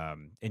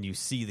you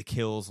see the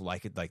kills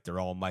like they're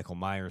all Michael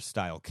Myers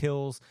style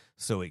kills,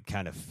 so it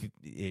kind of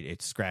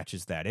it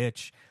scratches that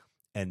itch.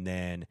 And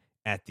then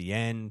at the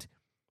end,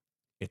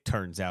 it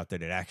turns out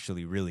that it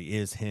actually really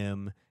is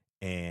him,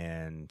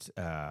 and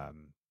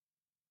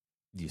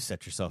you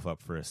set yourself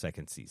up for a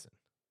second season.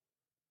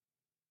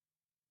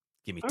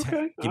 Give me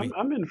 10. Okay,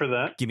 I'm in for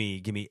that. Give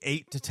me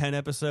 8 to 10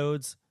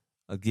 episodes.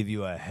 I'll give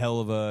you a hell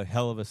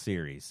of a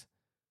series.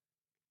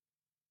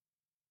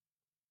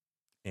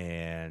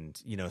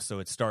 And so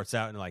it starts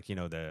out and like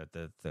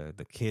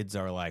the kids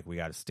are like, we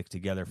got to stick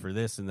together for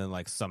this, and then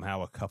like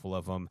somehow a couple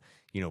of them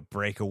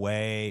break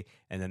away,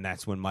 and then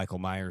that's when Michael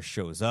Myers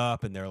shows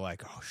up, and they're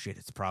like, oh shit,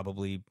 it's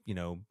probably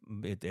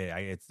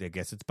I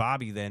guess it's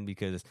Bobby then,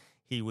 because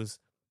he was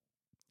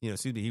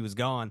he was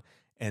gone.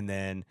 And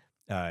then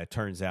it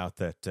turns out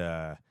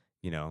that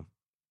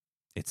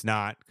it's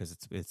not, because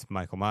it's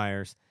Michael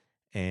Myers.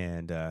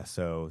 And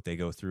so they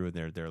go through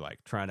and they're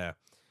like trying to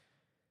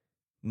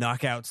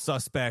knock out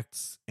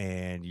suspects,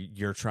 and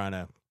you're trying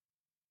to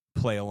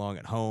play along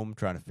at home,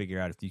 trying to figure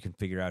out if you can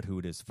figure out who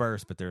it is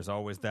first. But there's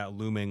always that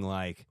looming,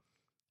 like,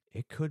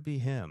 it could be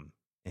him,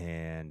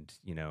 and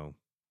who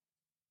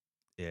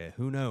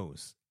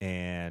knows.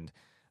 And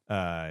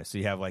so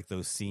you have like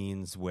those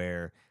scenes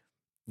where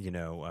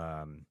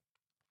the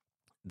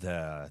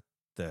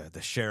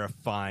the sheriff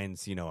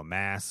finds, a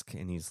mask,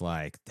 and he's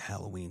like,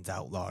 Halloween's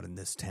outlawed in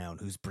this town.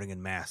 Who's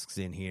bringing masks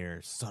in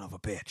here? Son of a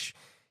bitch.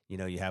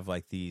 You have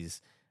like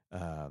these,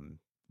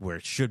 where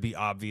it should be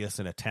obvious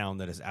in a town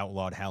that has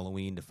outlawed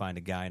Halloween to find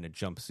a guy in a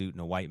jumpsuit and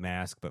a white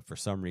mask, but for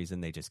some reason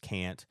they just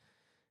can't.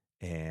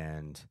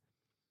 And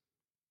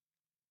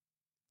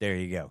there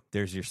you go.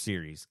 There's your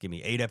series. Give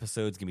me 8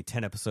 episodes, give me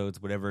 10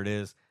 episodes, whatever it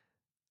is.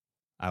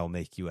 I will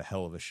make you a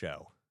hell of a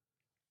show.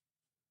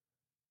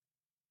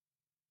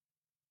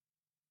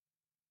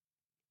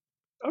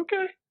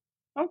 Okay.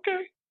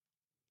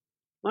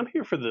 I'm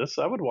here for this.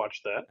 I would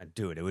watch that. I'd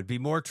do it. It would be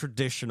more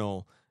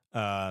traditional.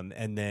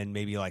 And then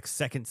maybe like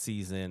second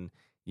season,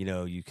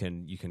 you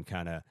can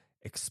kind of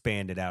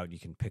expand it out. You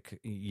can pick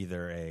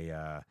either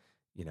a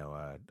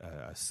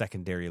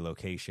secondary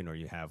location, or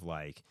you have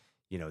like,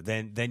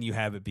 then you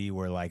have it be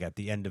where like at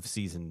the end of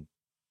season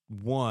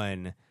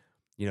 1,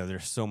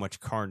 there's so much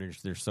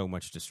carnage, there's so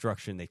much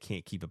destruction, they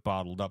can't keep it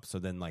bottled up. So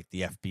then like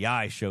the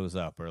FBI shows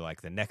up, or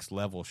like the next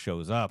level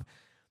shows up,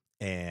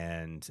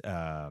 and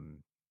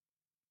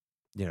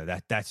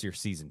that's your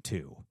season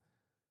 2.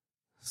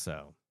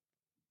 So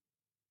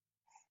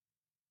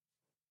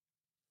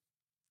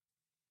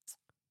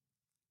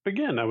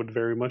again, I would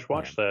very much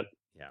watch that.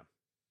 Yeah.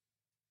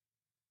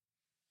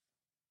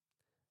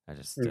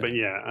 But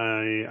yeah,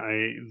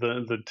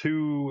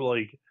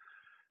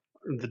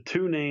 the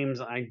two names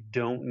I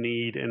don't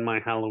need in my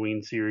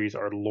Halloween series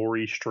are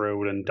Laurie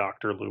Strode and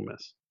Dr.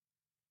 Loomis.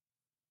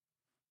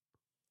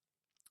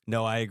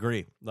 No, I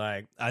agree.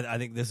 Like, I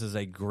think this is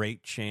a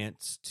great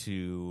chance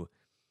to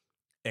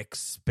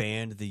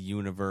expand the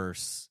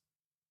universe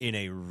in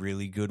a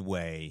really good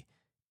way,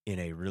 in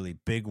a really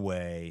big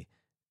way,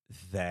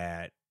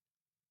 that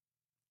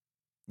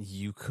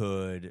you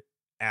could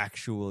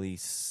actually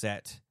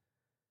set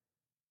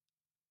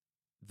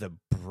the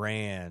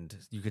brand,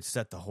 you could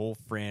set the whole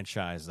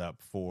franchise up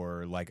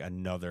for like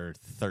another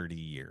 30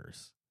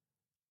 years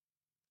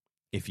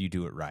if you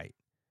do it right.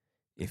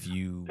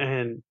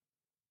 And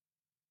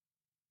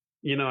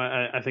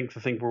I think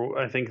the thing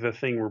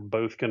we're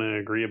both going to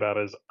agree about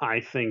is I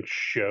think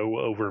show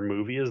over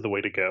movie is the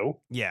way to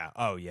go. Yeah.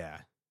 Oh yeah.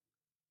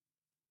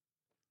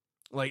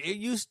 Like it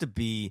used to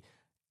be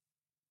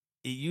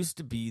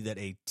that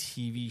a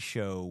TV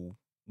show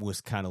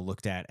was kind of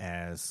looked at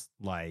as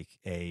like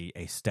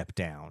a step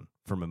down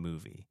from a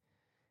movie.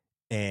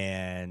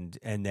 And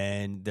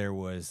then there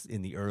was,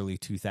 in the early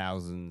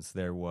 2000s,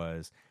 there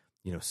was,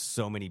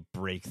 so many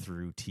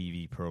breakthrough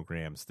TV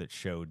programs that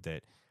showed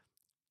that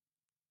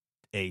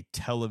a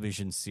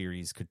television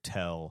series could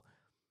tell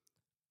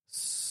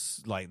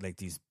like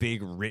these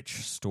big rich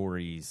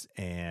stories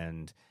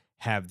and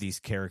have these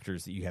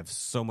characters that you have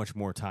so much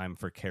more time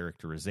for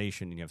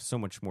characterization, and you have so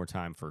much more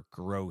time for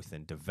growth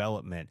and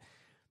development.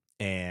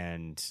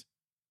 And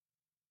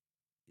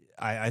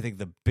I think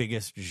the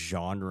biggest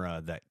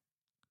genre that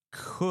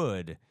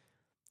could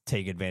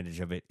take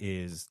advantage of it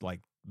is like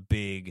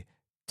big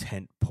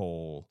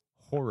tentpole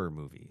horror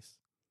movies.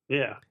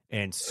 Yeah.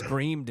 And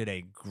Scream did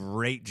a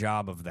great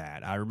job of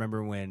that. I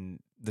remember when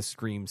the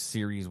Scream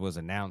series was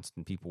announced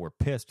and people were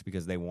pissed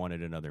because they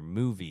wanted another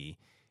movie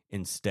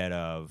instead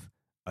of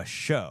a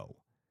show.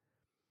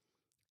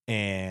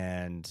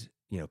 And,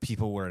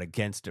 people were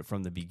against it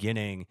from the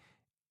beginning,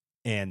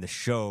 and the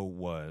show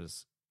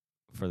was,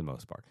 for the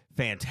most part,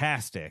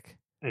 fantastic.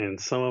 And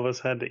some of us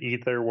had to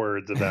eat their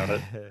words about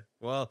it.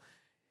 Well,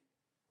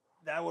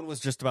 that one was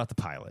just about the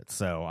pilot,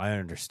 so I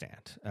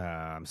understand.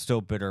 I'm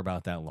still bitter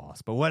about that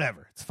loss, but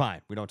whatever. It's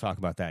fine. We don't talk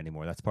about that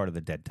anymore. That's part of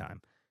the dead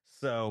time.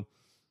 So,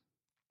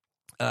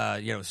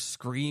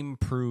 Scream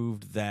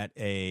proved that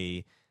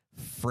a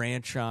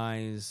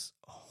franchise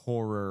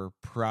horror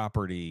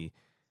property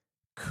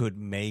could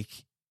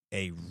make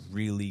a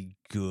really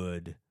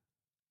good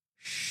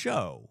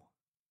show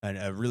and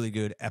a really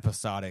good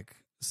episodic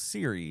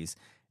series.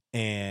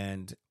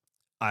 And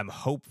I'm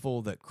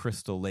hopeful that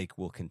Crystal Lake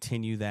will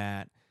continue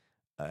that.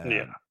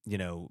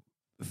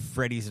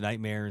 Freddy's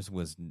Nightmares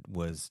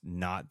was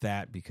not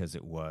that, because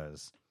it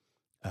was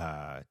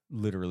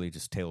literally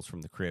just Tales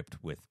from the Crypt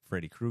with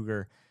Freddy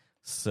Krueger.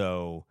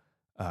 So,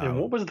 and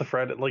what was the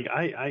Friday? Like,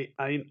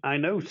 I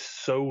know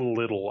so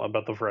little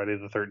about the Friday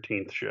the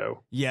 13th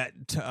show. Yeah,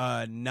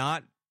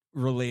 not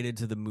related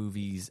to the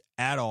movies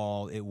at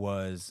all. It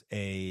was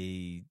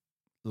I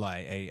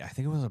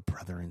think it was a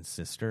brother and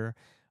sister.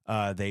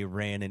 They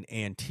ran an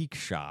antique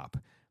shop.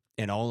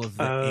 And all of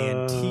the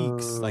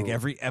antiques, like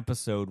every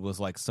episode was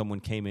like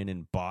someone came in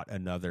and bought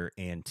another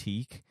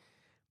antique,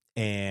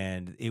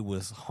 and it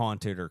was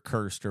haunted or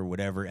cursed or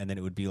whatever. And then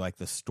it would be like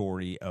the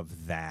story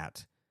of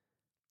that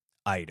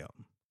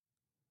item.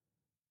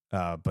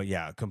 But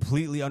yeah,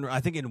 completely I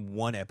think in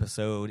one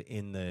episode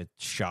in the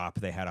shop,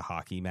 they had a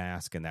hockey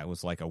mask, and that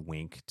was like a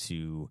wink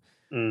to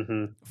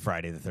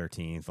Friday the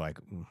 13th, like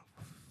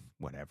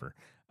whatever.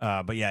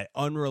 But yeah,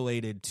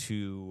 unrelated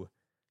to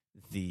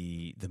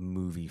the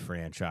movie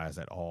franchise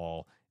at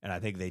all, and I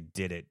think they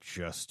did it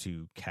just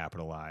to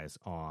capitalize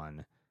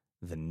on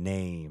the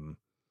name.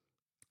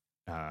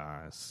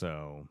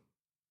 So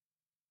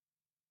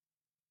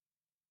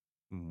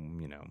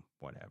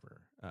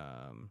whatever.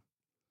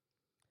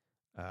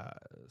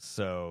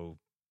 So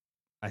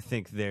I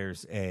think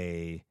there's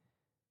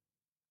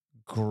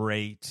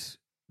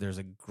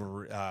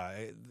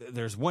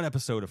one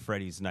episode of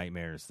Freddy's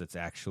Nightmares that's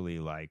actually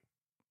like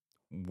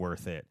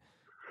worth it.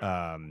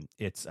 I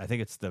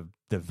think it's the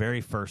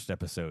very first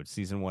episode.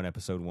 Season 1,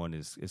 episode 1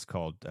 is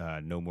called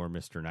No More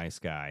Mr. Nice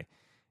Guy,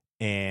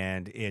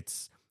 and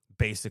it's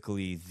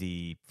basically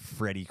the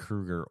Freddy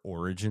Krueger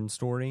origin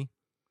story.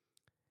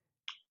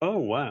 Oh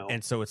wow!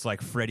 And so it's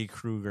like Freddy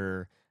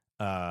Krueger,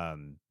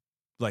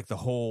 like the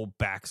whole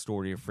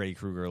backstory of Freddy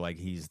Krueger, like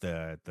he's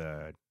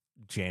the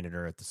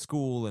janitor at the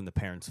school, and the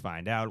parents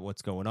find out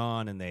what's going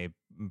on, and they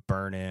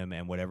burn him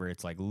and whatever.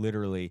 It's like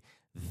literally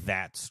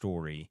that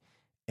story.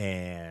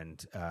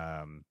 And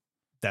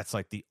that's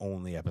like the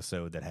only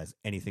episode that has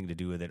anything to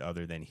do with it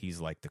other than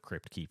he's like the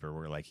crypt keeper,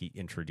 where like he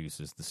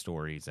introduces the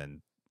stories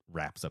and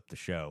wraps up the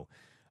show.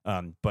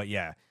 But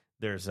yeah,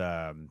 there's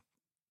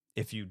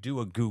if you do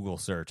a Google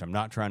search, I'm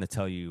not trying to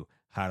tell you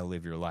how to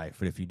live your life,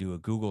 but if you do a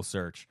Google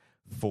search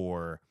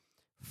for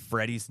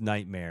Freddy's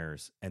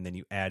Nightmares and then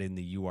you add in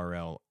the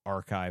URL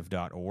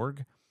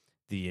archive.org,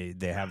 they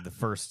have the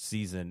first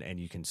season and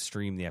you can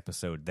stream the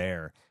episode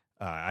there.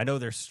 I know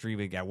they're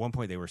streaming. At one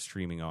point, they were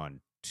streaming on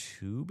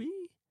Tubi,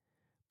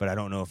 but I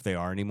don't know if they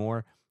are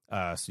anymore.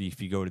 So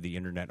if you go to the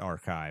Internet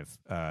Archive,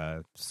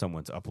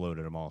 someone's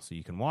uploaded them all, so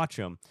you can watch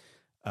them.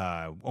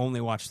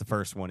 Only watch the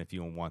first one if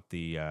you want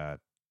the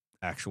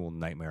actual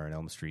Nightmare on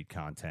Elm Street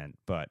content.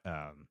 But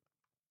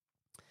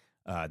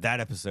that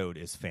episode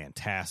is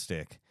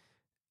fantastic.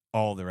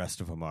 All the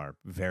rest of them are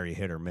very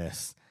hit or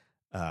miss,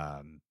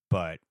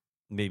 but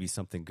maybe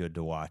something good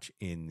to watch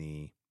in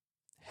the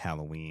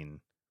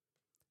Halloween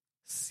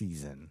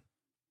season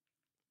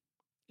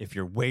if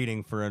you're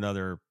waiting for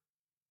another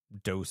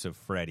dose of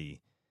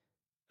Freddy.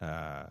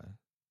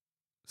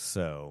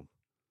 So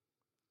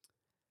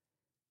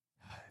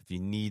if you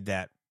need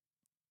that,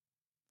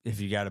 if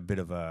you got a bit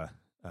of a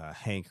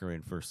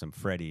hankering for some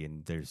Freddy,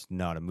 and there's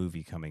not a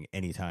movie coming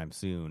anytime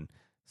soon,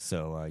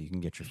 so you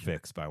can get your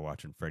fix by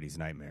watching Freddy's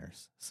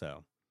Nightmares.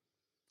 So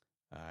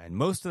and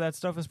most of that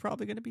stuff is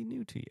probably going to be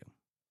new to you,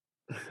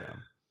 so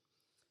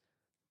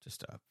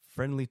just a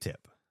friendly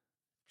tip.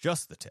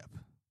 Just the tip.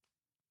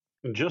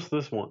 Just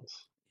this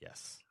once.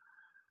 Yes.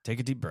 Take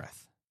a deep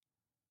breath.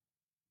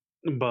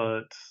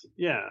 But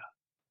yeah.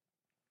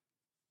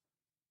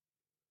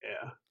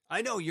 Yeah.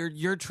 I know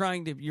you're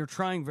trying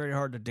very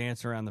hard to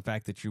dance around the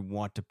fact that you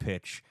want to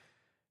pitch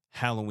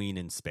Halloween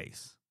in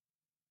space.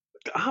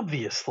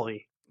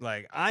 Obviously.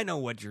 Like, I know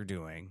what you're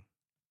doing.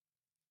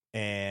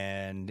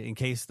 And in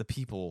case the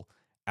people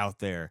out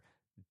there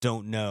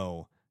don't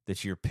know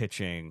that you're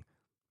pitching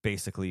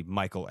basically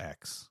Michael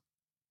X.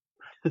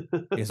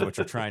 Is what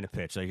you're trying to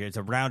pitch. Like, it's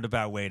a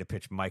roundabout way to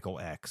pitch Michael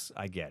X.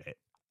 I get it.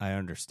 I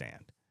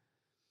understand.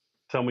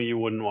 Tell me you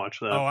wouldn't watch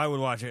that. Oh, I would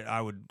watch it.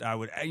 I would.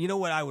 You know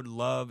what I would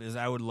love is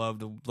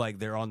to, like,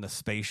 they're on the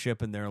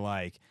spaceship and they're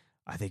like,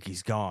 I think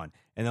he's gone.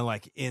 And then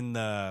like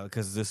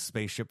because this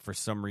spaceship for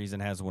some reason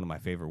has one of my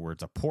favorite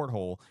words, a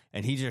porthole,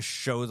 and he just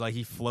shows, like,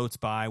 he floats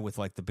by with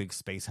like the big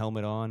space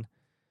helmet on.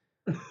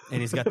 And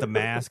he's got the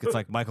mask. It's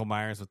like Michael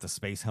Myers with the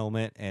space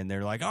helmet, and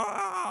they're like,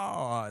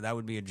 "Oh, that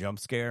would be a jump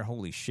scare."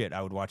 Holy shit,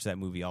 I would watch that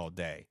movie all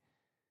day.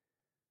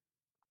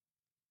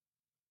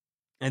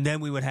 And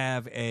then we would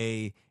have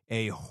a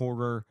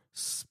horror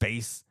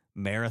space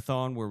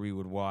marathon where we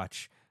would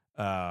watch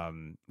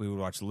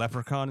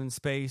Leprechaun in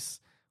space.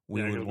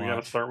 We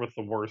got to start with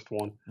the worst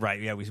one,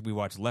 right? Yeah, we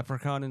watch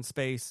Leprechaun in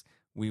space.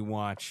 We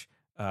watch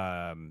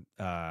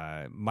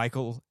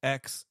Michael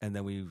X, and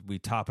then we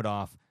top it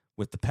off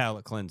with the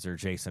palate cleanser,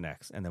 Jason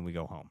X, and then we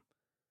go home.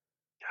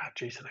 God,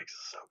 Jason X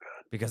is so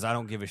good. Because I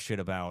don't give a shit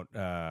about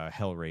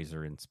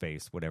Hellraiser in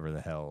space, whatever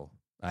the hell.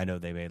 I know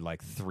they made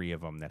like 3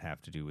 of them that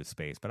have to do with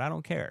space, but I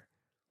don't care.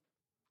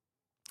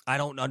 I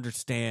don't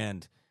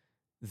understand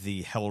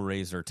the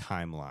Hellraiser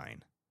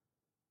timeline.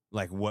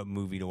 Like, what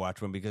movie to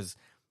watch when, because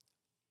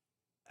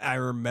I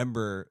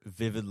remember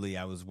vividly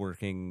I was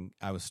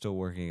still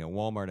working at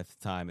Walmart at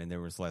the time, and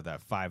there was like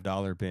that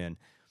 $5 bin.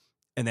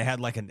 And they had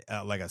like a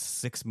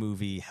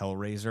 6-movie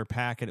Hellraiser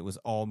pack, and it was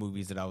all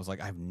movies that I was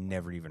like, I've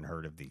never even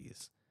heard of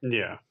these.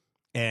 Yeah.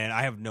 And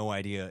I have no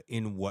idea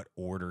in what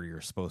order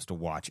you're supposed to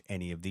watch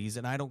any of these,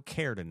 and I don't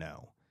care to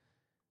know.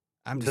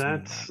 I'm just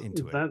not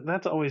into it.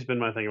 That's always been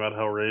my thing about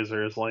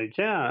Hellraiser is like,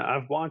 yeah,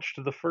 I've watched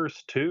the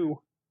first 2,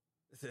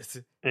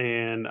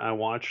 and I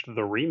watched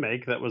the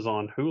remake that was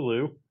on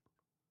Hulu.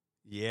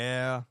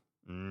 Yeah.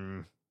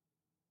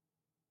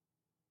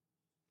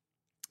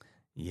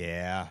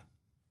 Yeah.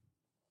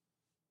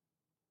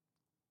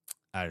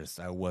 I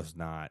was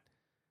not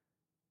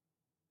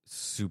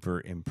super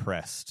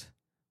impressed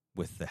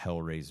with the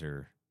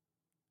Hellraiser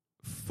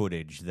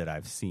footage that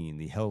I've seen,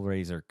 the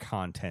Hellraiser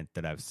content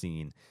that I've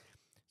seen.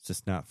 It's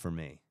just not for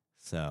me.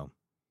 So,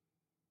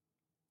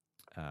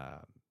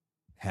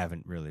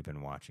 haven't really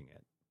been watching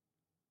it.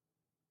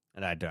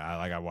 And I think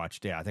I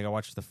watched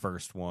the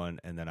first one,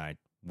 and then I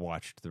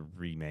watched the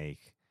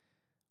remake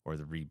or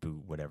the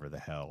reboot, whatever the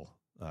hell,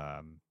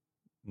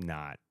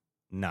 not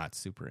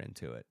super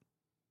into it.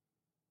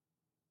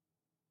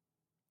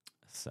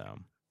 So,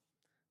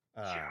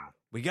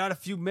 we got a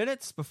few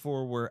minutes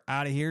before we're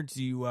out of here.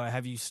 Do you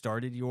have you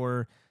started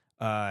your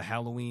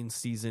Halloween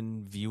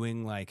season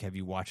viewing? Like, have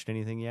you watched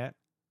anything yet?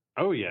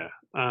 Oh yeah,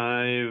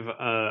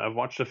 I've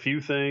watched a few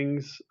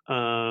things.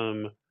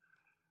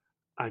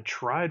 I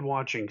tried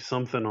watching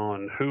something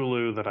on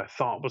Hulu that I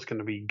thought was going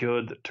to be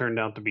good that turned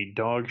out to be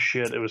dog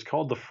shit. It was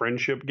called The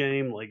Friendship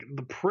Game. Like,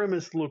 the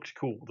premise looked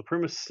cool. The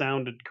premise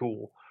sounded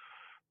cool.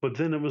 But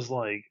then it was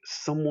like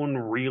someone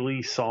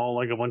really saw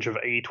like a bunch of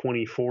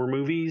A24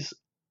 movies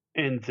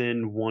and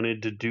then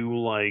wanted to do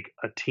like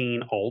a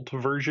teen alt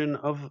version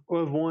of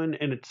one,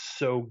 and it's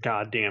so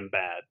goddamn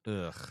bad.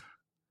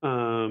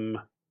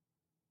 Ugh.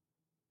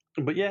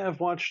 But yeah, I've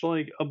watched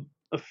like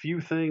a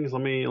few things.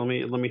 Let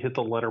me hit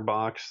the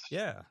letterbox.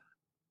 Yeah.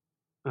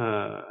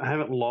 I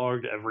haven't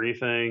logged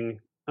everything.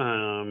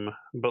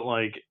 But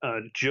like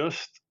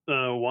just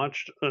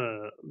watched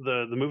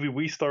the movie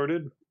we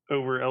started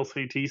over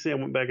LCTC. I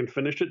went back and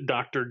finished it.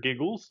 Dr.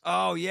 Giggles.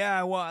 Oh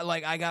yeah, well,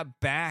 like I got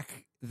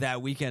back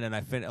that weekend and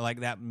I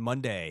like that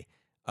Monday.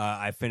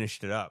 I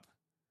finished it up.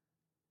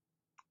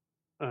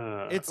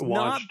 It's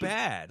not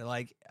bad.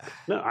 Like,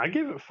 no, I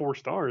gave it 4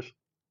 stars.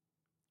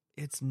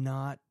 It's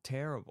not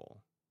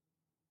terrible.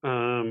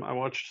 I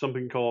watched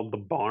something called The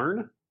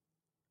Barn,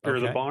 or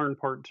The Barn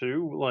Part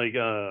 2. Like,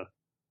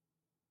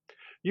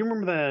 you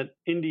remember that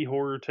indie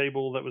horror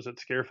table that was at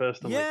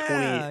Scarefest in like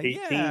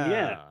 2018?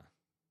 Yeah.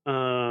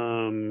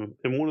 And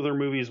one of their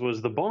movies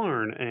was The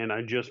Barn, and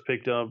I just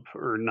picked up,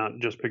 or not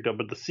just picked up,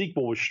 but the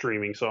sequel was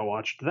streaming, so I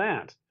watched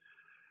that.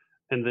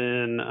 And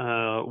then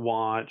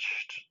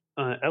watched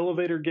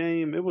Elevator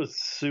Game. It was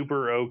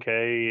super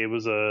okay. It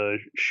was a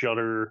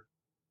Shudder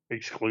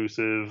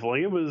exclusive.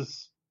 Like,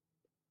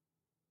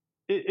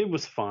 it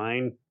was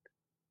fine.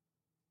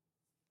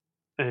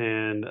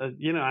 And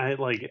I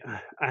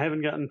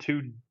haven't gotten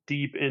too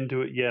deep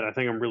into it yet. I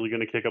think I'm really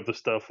going to kick up the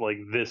stuff like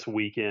this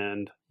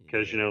weekend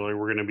because like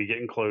we're going to be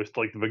getting close to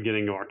like the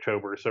beginning of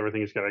October, so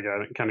everything's got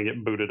to kind of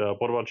get booted up.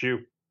 What about you?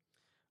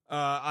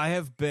 I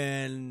have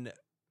been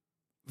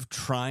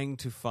trying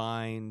to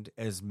find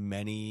as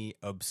many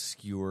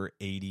obscure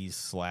 80s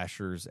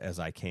slashers as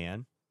I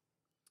can,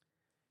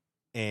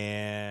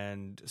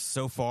 and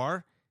so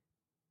far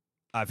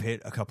I've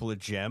hit a couple of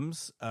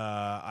gems.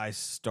 I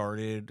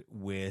started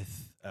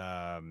with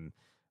Hide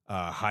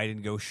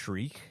and Go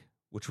Shriek,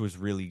 which was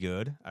really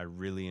good. I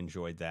really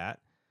enjoyed that.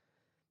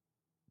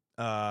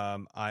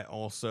 I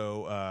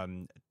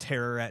also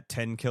Terror at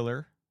 10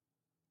 Killer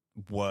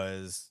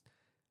was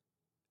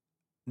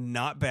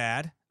not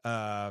bad.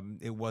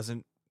 It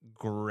wasn't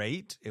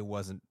great. It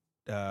wasn't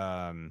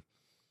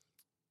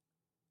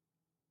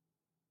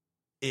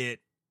it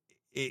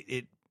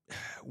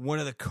one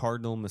of the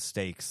cardinal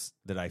mistakes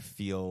that I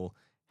feel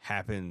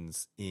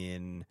happens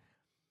in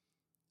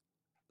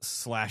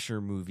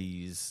slasher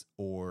movies,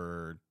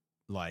 or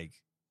like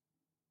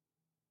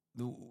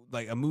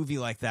a movie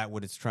like that,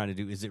 what it's trying to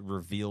do is it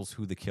reveals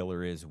who the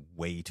killer is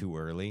way too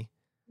early.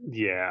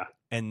 Yeah.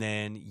 And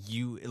then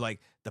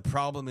the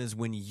problem is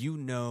when you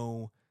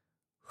know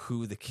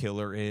who the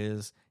killer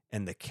is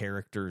and the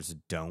characters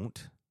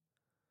don't.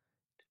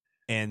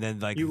 And then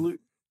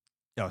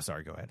oh,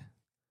 sorry, go ahead.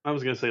 I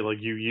was gonna say, like,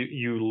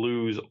 you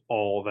lose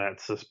all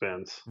that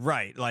suspense,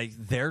 right? Like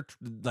they're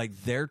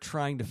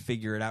trying to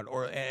figure it out,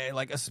 or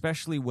like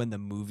especially when the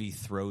movie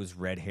throws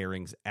red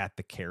herrings at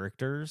the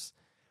characters,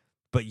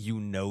 but you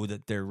know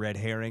that they're red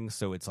herrings,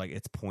 so it's like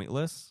it's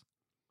pointless.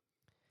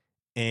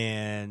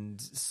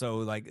 And so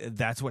like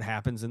that's what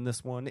happens in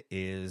this one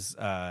is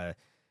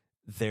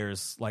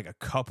there's like a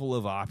couple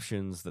of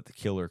options that the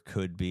killer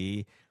could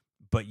be,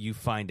 but you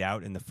find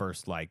out in the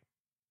first like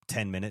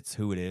 10 minutes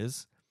who it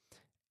is.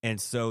 And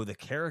so the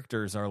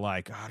characters are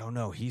like, I don't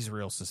know, he's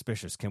real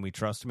suspicious. Can we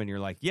trust him? And you're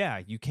like,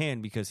 yeah, you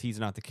can, because he's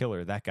not the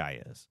killer. That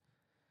guy is.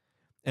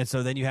 And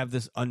so then you have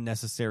this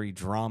unnecessary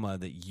drama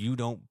that you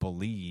don't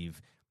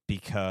believe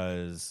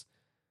because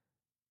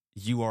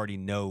you already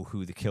know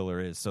who the killer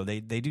is. So they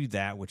do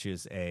that, which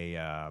is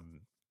a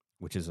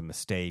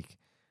mistake.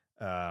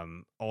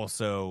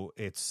 Also,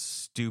 it's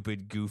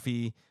stupid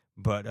goofy,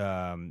 but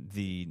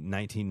the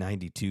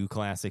 1992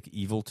 classic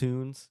Evil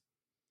Tunes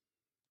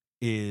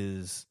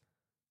is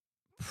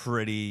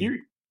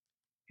pretty.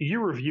 You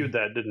reviewed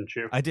that, didn't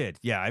you? I did.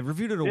 Yeah, I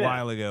reviewed it a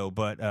while ago,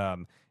 but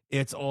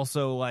it's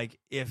also like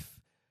if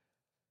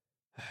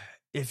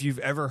you've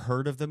ever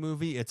heard of the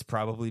movie, it's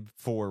probably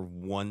for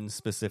one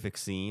specific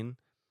scene.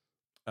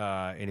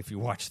 And if you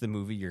watch the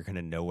movie, you're going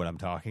to know what I'm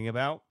talking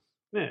about.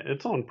 Yeah,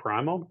 it's on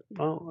Prime.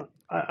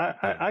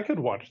 I could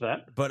watch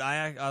that. But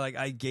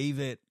I gave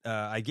it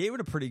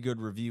a pretty good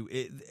review.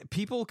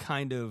 People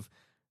kind of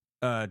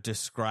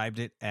described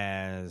it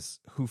as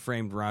Who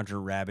Framed Roger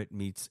Rabbit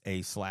meets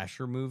a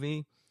slasher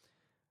movie,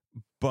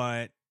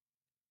 but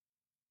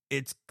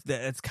it's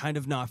kind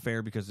of not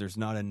fair because there's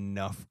not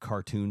enough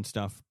cartoon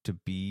stuff to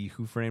be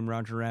Who Framed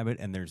Roger Rabbit,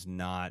 and there's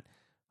not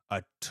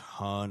a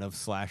ton of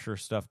slasher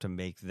stuff to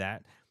make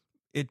that.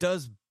 It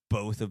does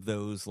both of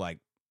those like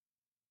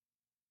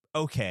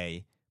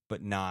okay,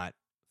 but not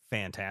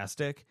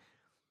fantastic.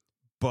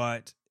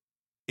 But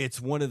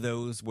it's one of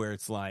those where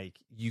it's like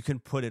you can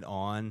put it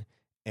on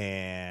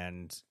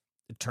and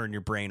turn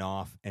your brain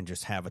off and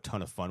just have a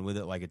ton of fun with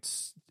it. Like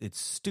it's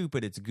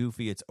stupid, it's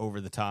goofy, it's over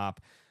the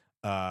top.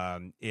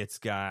 It's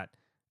got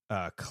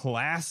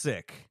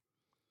classic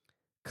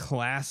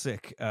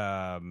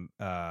I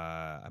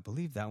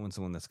believe that one's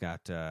the one that's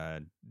got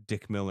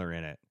Dick Miller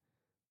in it.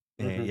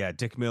 And yeah,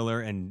 Dick Miller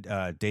and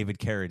David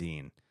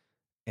Carradine.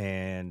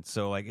 And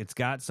so like it's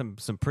got some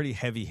pretty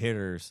heavy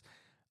hitters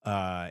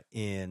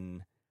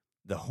in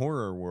the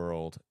horror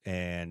world,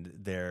 and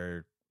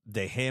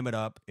they ham it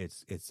up.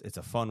 It's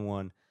a fun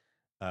one.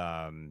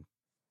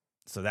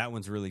 So that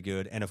one's really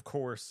good. And of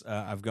course,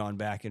 I've gone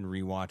back and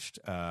rewatched.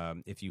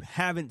 If you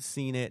haven't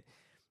seen it,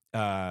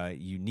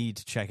 you need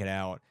to check it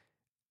out.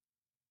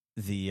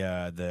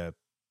 The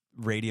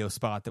radio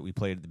spot that we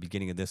played at the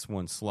beginning of this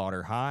one,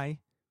 Slaughter High,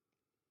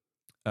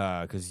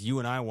 because you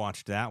and I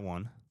watched that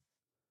one.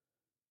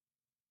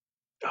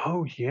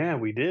 Oh yeah,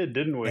 we did,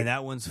 didn't we? And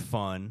that one's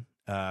fun.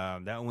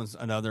 That one's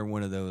another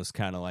one of those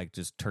kind of like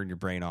just turn your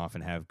brain off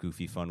and have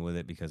goofy fun with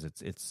it because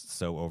it's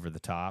so over the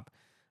top.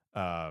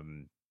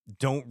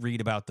 Don't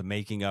read about the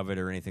making of it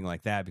or anything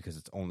like that because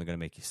it's only going to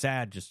make you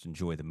sad. Just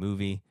enjoy the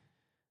movie.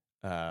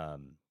 Because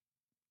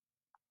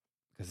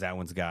that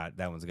one's got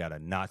a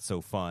not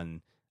so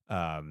fun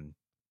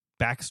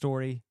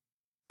backstory,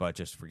 but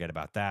just forget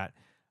about that.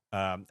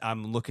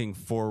 I'm looking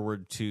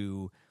forward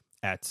to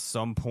at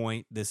some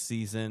point this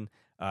season.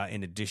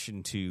 In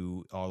addition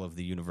to all of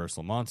the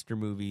Universal Monster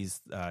movies,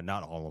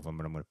 not all of them,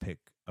 but I'm going to pick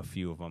a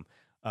few of them.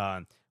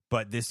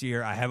 But this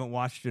year, I haven't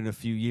watched it in a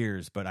few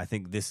years, but I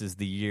think this is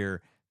the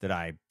year that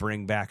I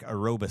bring back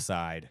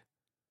Aerobicide.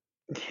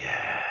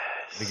 Yes.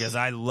 Because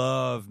I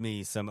love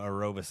me some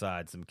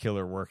Aerobicide, some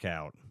killer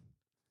workout.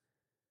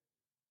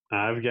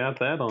 I've got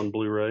that on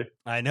Blu-ray.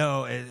 I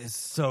know, it's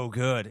so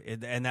good.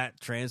 And that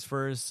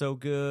transfer is so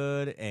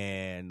good,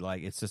 and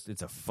like it's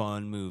a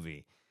fun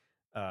movie.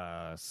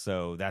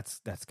 So that's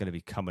going to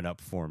be coming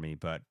up for me.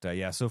 But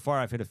yeah, so far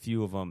I've hit a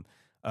few of them.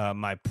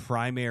 My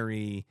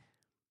primary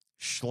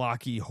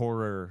schlocky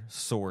horror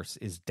source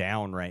is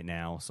down right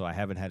now, so I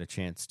haven't had a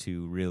chance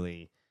to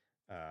really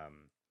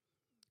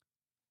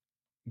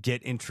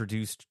get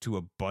introduced to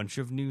a bunch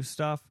of new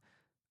stuff.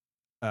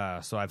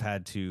 So I've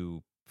had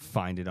to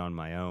find it on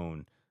my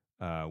own,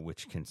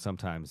 which can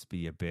sometimes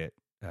be a bit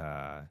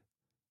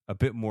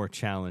more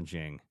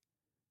challenging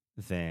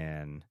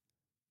than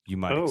you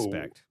might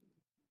expect.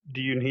 Do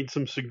you need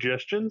some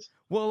suggestions?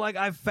 Well, like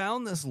I've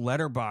found this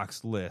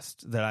Letterboxd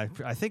list that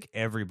I think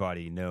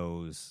everybody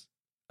knows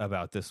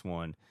about this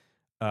one.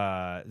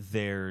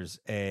 There's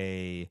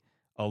a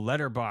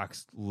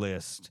Letterboxd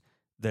list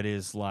that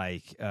is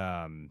like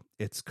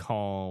it's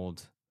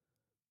called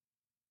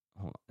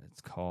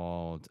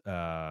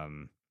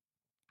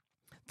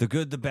The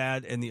Good, the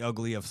Bad, and the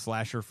Ugly of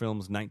Slasher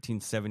Films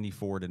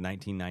 1974 to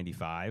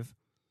 1995.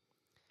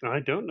 I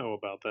don't know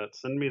about that.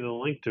 Send me the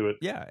link to it.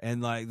 Yeah,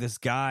 and like this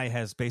guy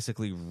has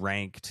basically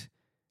ranked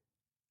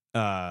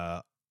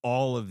all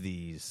of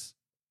these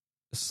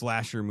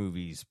slasher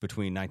movies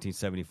between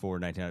 1974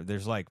 and 1990.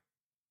 There's like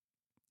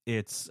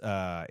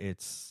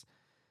it's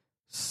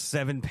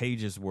 7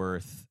 pages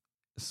worth,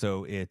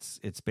 so it's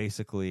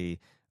basically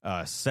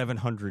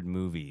 700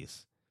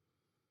 movies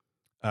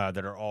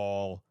that are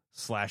all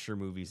slasher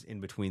movies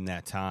in between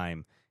that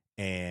time.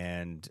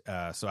 And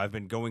so I've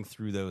been going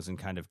through those and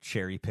kind of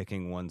cherry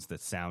picking ones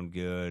that sound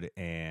good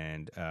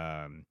and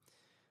that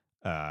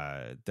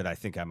I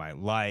think I might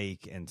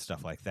like and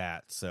stuff like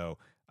that. So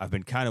I've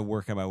been kind of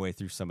working my way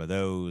through some of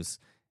those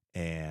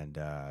and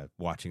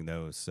watching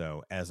those.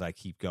 So as I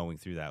keep going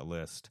through that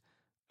list,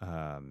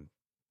 I'm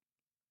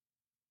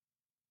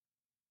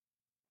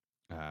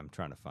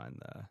trying to find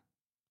the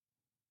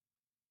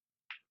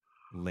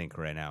link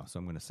right now, so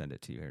I'm going to send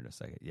it to you here in a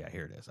second. Yeah,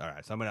 here it is. All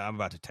right, so I'm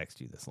about to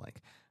text you this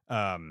link.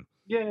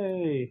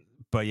 Yay!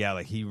 But yeah,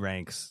 like he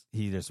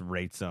just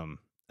rates them.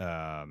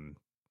 There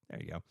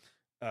you go.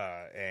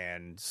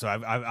 And so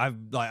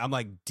I'm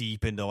like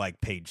deep into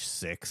like page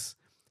 6,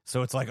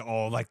 so it's like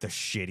all like the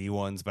shitty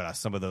ones, but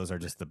some of those are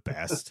just the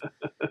best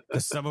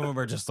because some of them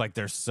are just like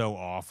they're so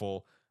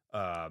awful.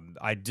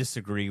 I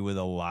disagree with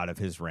a lot of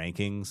his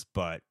rankings,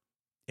 but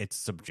it's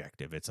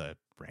subjective. It's a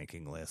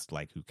ranking list.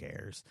 Like, who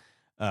cares?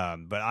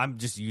 But I'm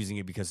just using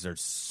it because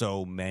there's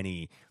so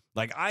many.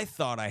 Like, I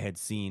thought I had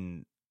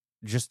seen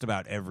just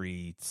about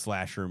every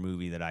slasher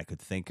movie that I could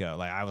think of.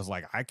 Like, I was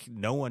like,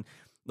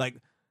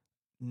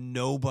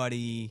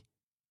 nobody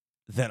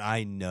that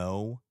I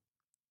know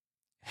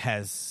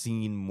has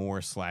seen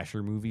more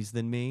slasher movies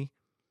than me.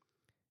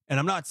 And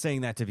I'm not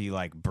saying that to be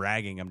like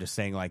bragging. I'm just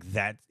saying like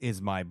that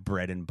is my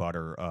bread and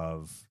butter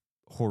of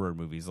horror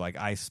movies. Like,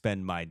 I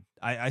spent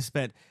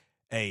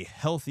a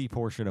healthy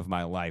portion of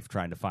my life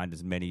trying to find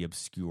as many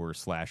obscure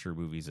slasher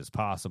movies as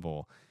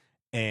possible.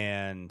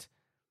 And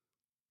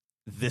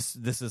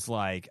this is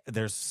like,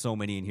 there's so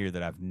many in here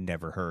that I've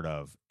never heard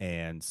of,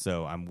 and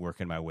so I'm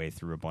working my way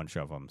through a bunch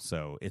of them.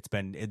 So it's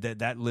been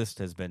that list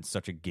has been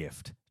such a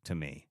gift to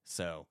me.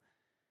 So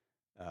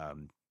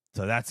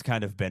so that's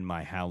kind of been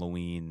my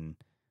Halloween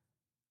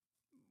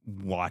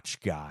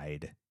watch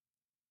guide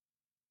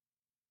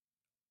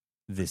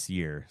this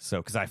year. So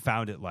because I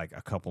found it like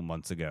a couple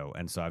months ago,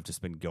 and so I've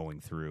just been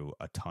going through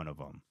a ton of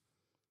them.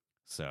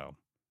 So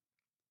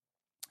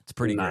it's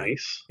pretty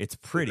nice. great. It's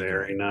pretty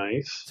very great.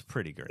 nice. It's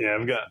pretty great. Yeah,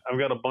 I've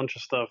got a bunch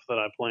of stuff that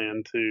I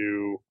plan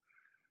to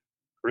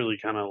really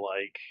kind of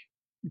like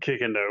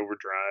kick into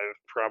overdrive.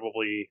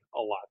 Probably a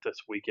lot this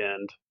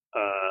weekend.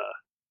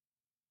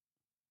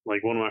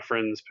 Like one of my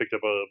friends picked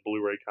up a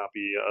Blu-ray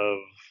copy of,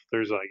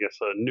 there's I guess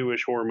a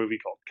newish horror movie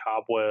called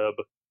Cobweb.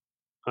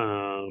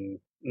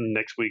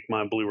 Next week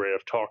my Blu-ray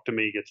of Talk to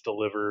Me gets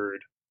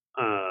delivered.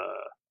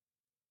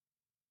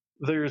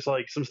 There's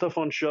like some stuff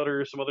on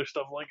Shudder, some other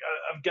stuff. Like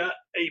I've got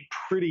a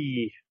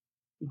pretty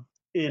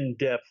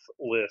in-depth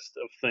list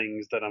of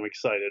things that I'm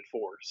excited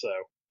for. So,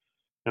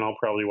 and I'll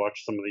probably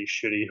watch some of these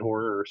shitty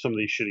horror or some of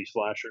these shitty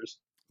slashers.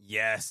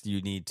 Yes,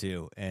 you need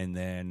to. And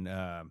then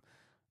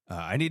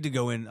I need to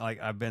go in.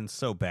 Like I've been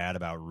so bad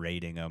about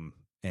rating them,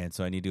 and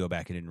so I need to go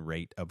back in and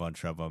rate a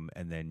bunch of them.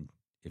 And then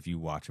if you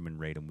watch them and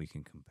rate them, we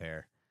can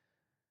compare.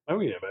 Oh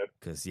yeah, babe.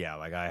 Because yeah,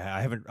 like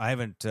I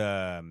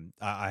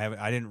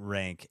didn't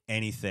rank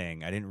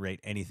anything. I didn't rate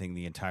anything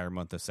the entire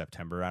month of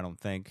September. I don't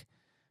think.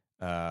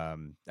 I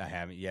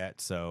haven't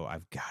yet, so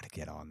I've got to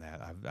get on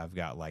that. I've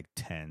got like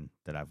 10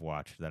 that I've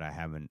watched that I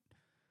haven't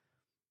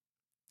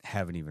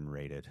even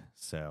rated.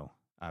 So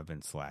I've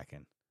been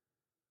slacking.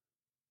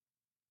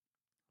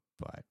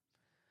 But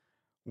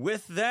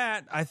with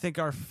that, I think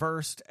our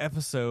first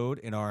episode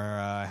in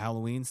our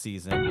Halloween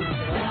season,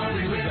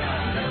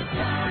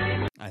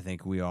 I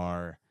think we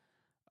are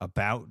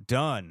about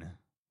done.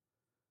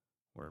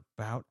 We're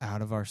about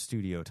out of our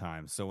studio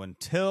time. So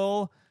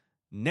until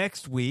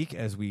next week,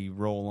 as we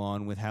roll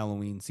on with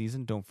Halloween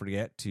season, don't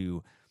forget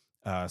to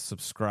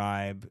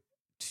subscribe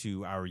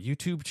to our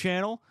YouTube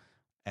channel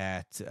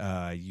at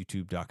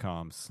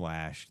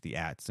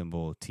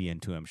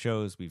youtube.com/the@TN2M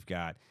shows. We've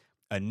got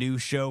a new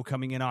show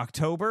coming in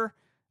October.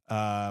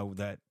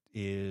 That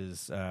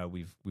is,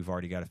 we've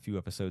already got a few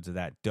episodes of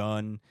that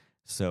done.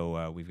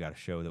 So we've got a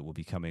show that will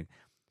be coming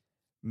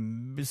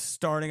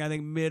starting, I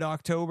think,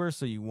 mid-October.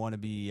 So you want to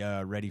be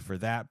ready for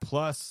that.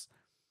 Plus,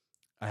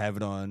 I have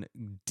it on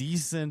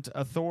decent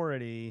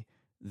authority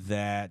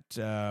that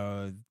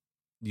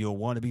you'll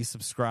want to be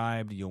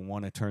subscribed. You'll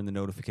want to turn the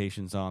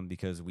notifications on,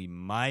 because we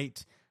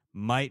might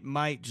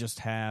just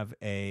have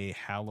a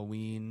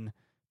Halloween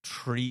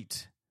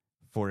treat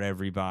for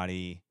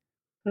everybody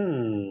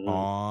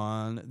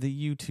on the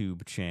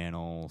YouTube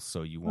channel.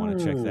 So you want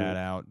to check that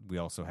out. We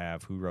also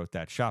have Who Wrote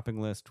That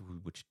Shopping List,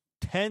 which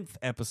 10th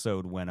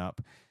episode went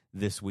up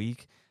this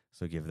week.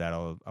 So give that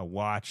a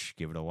watch,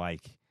 give it a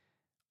like,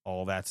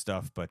 all that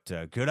stuff. But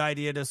good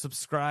idea to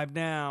subscribe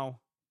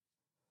now.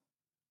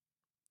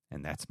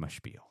 And that's my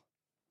spiel.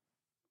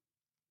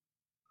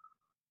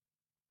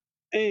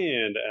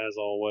 And as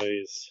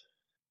always,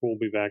 we'll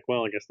be back.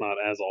 Well, I guess not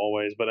as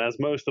always, but as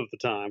most of the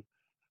time,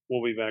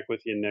 we'll be back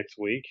with you next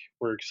week.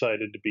 We're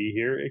excited to be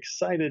here.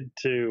 Excited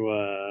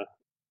to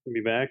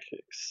be back.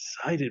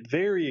 Excited,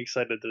 very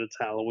excited that it's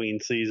Halloween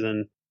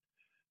season.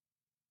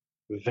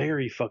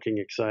 Very fucking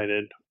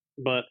excited.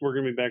 But we're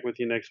going to be back with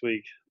you next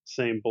week.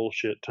 Same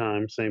bullshit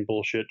time, same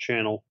bullshit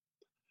channel.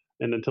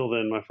 And until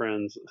then, my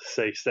friends,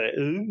 stay.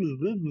 I'm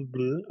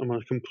going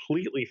to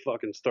completely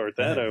fucking start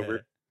that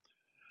over.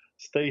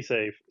 Stay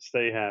safe,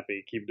 stay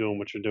happy, keep doing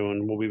what you're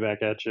doing. We'll be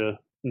back at you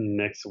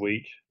next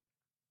week.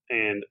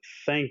 And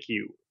thank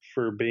you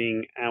for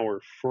being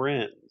our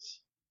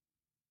friends.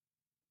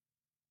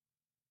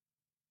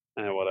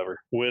 Whatever.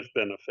 With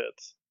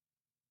benefits.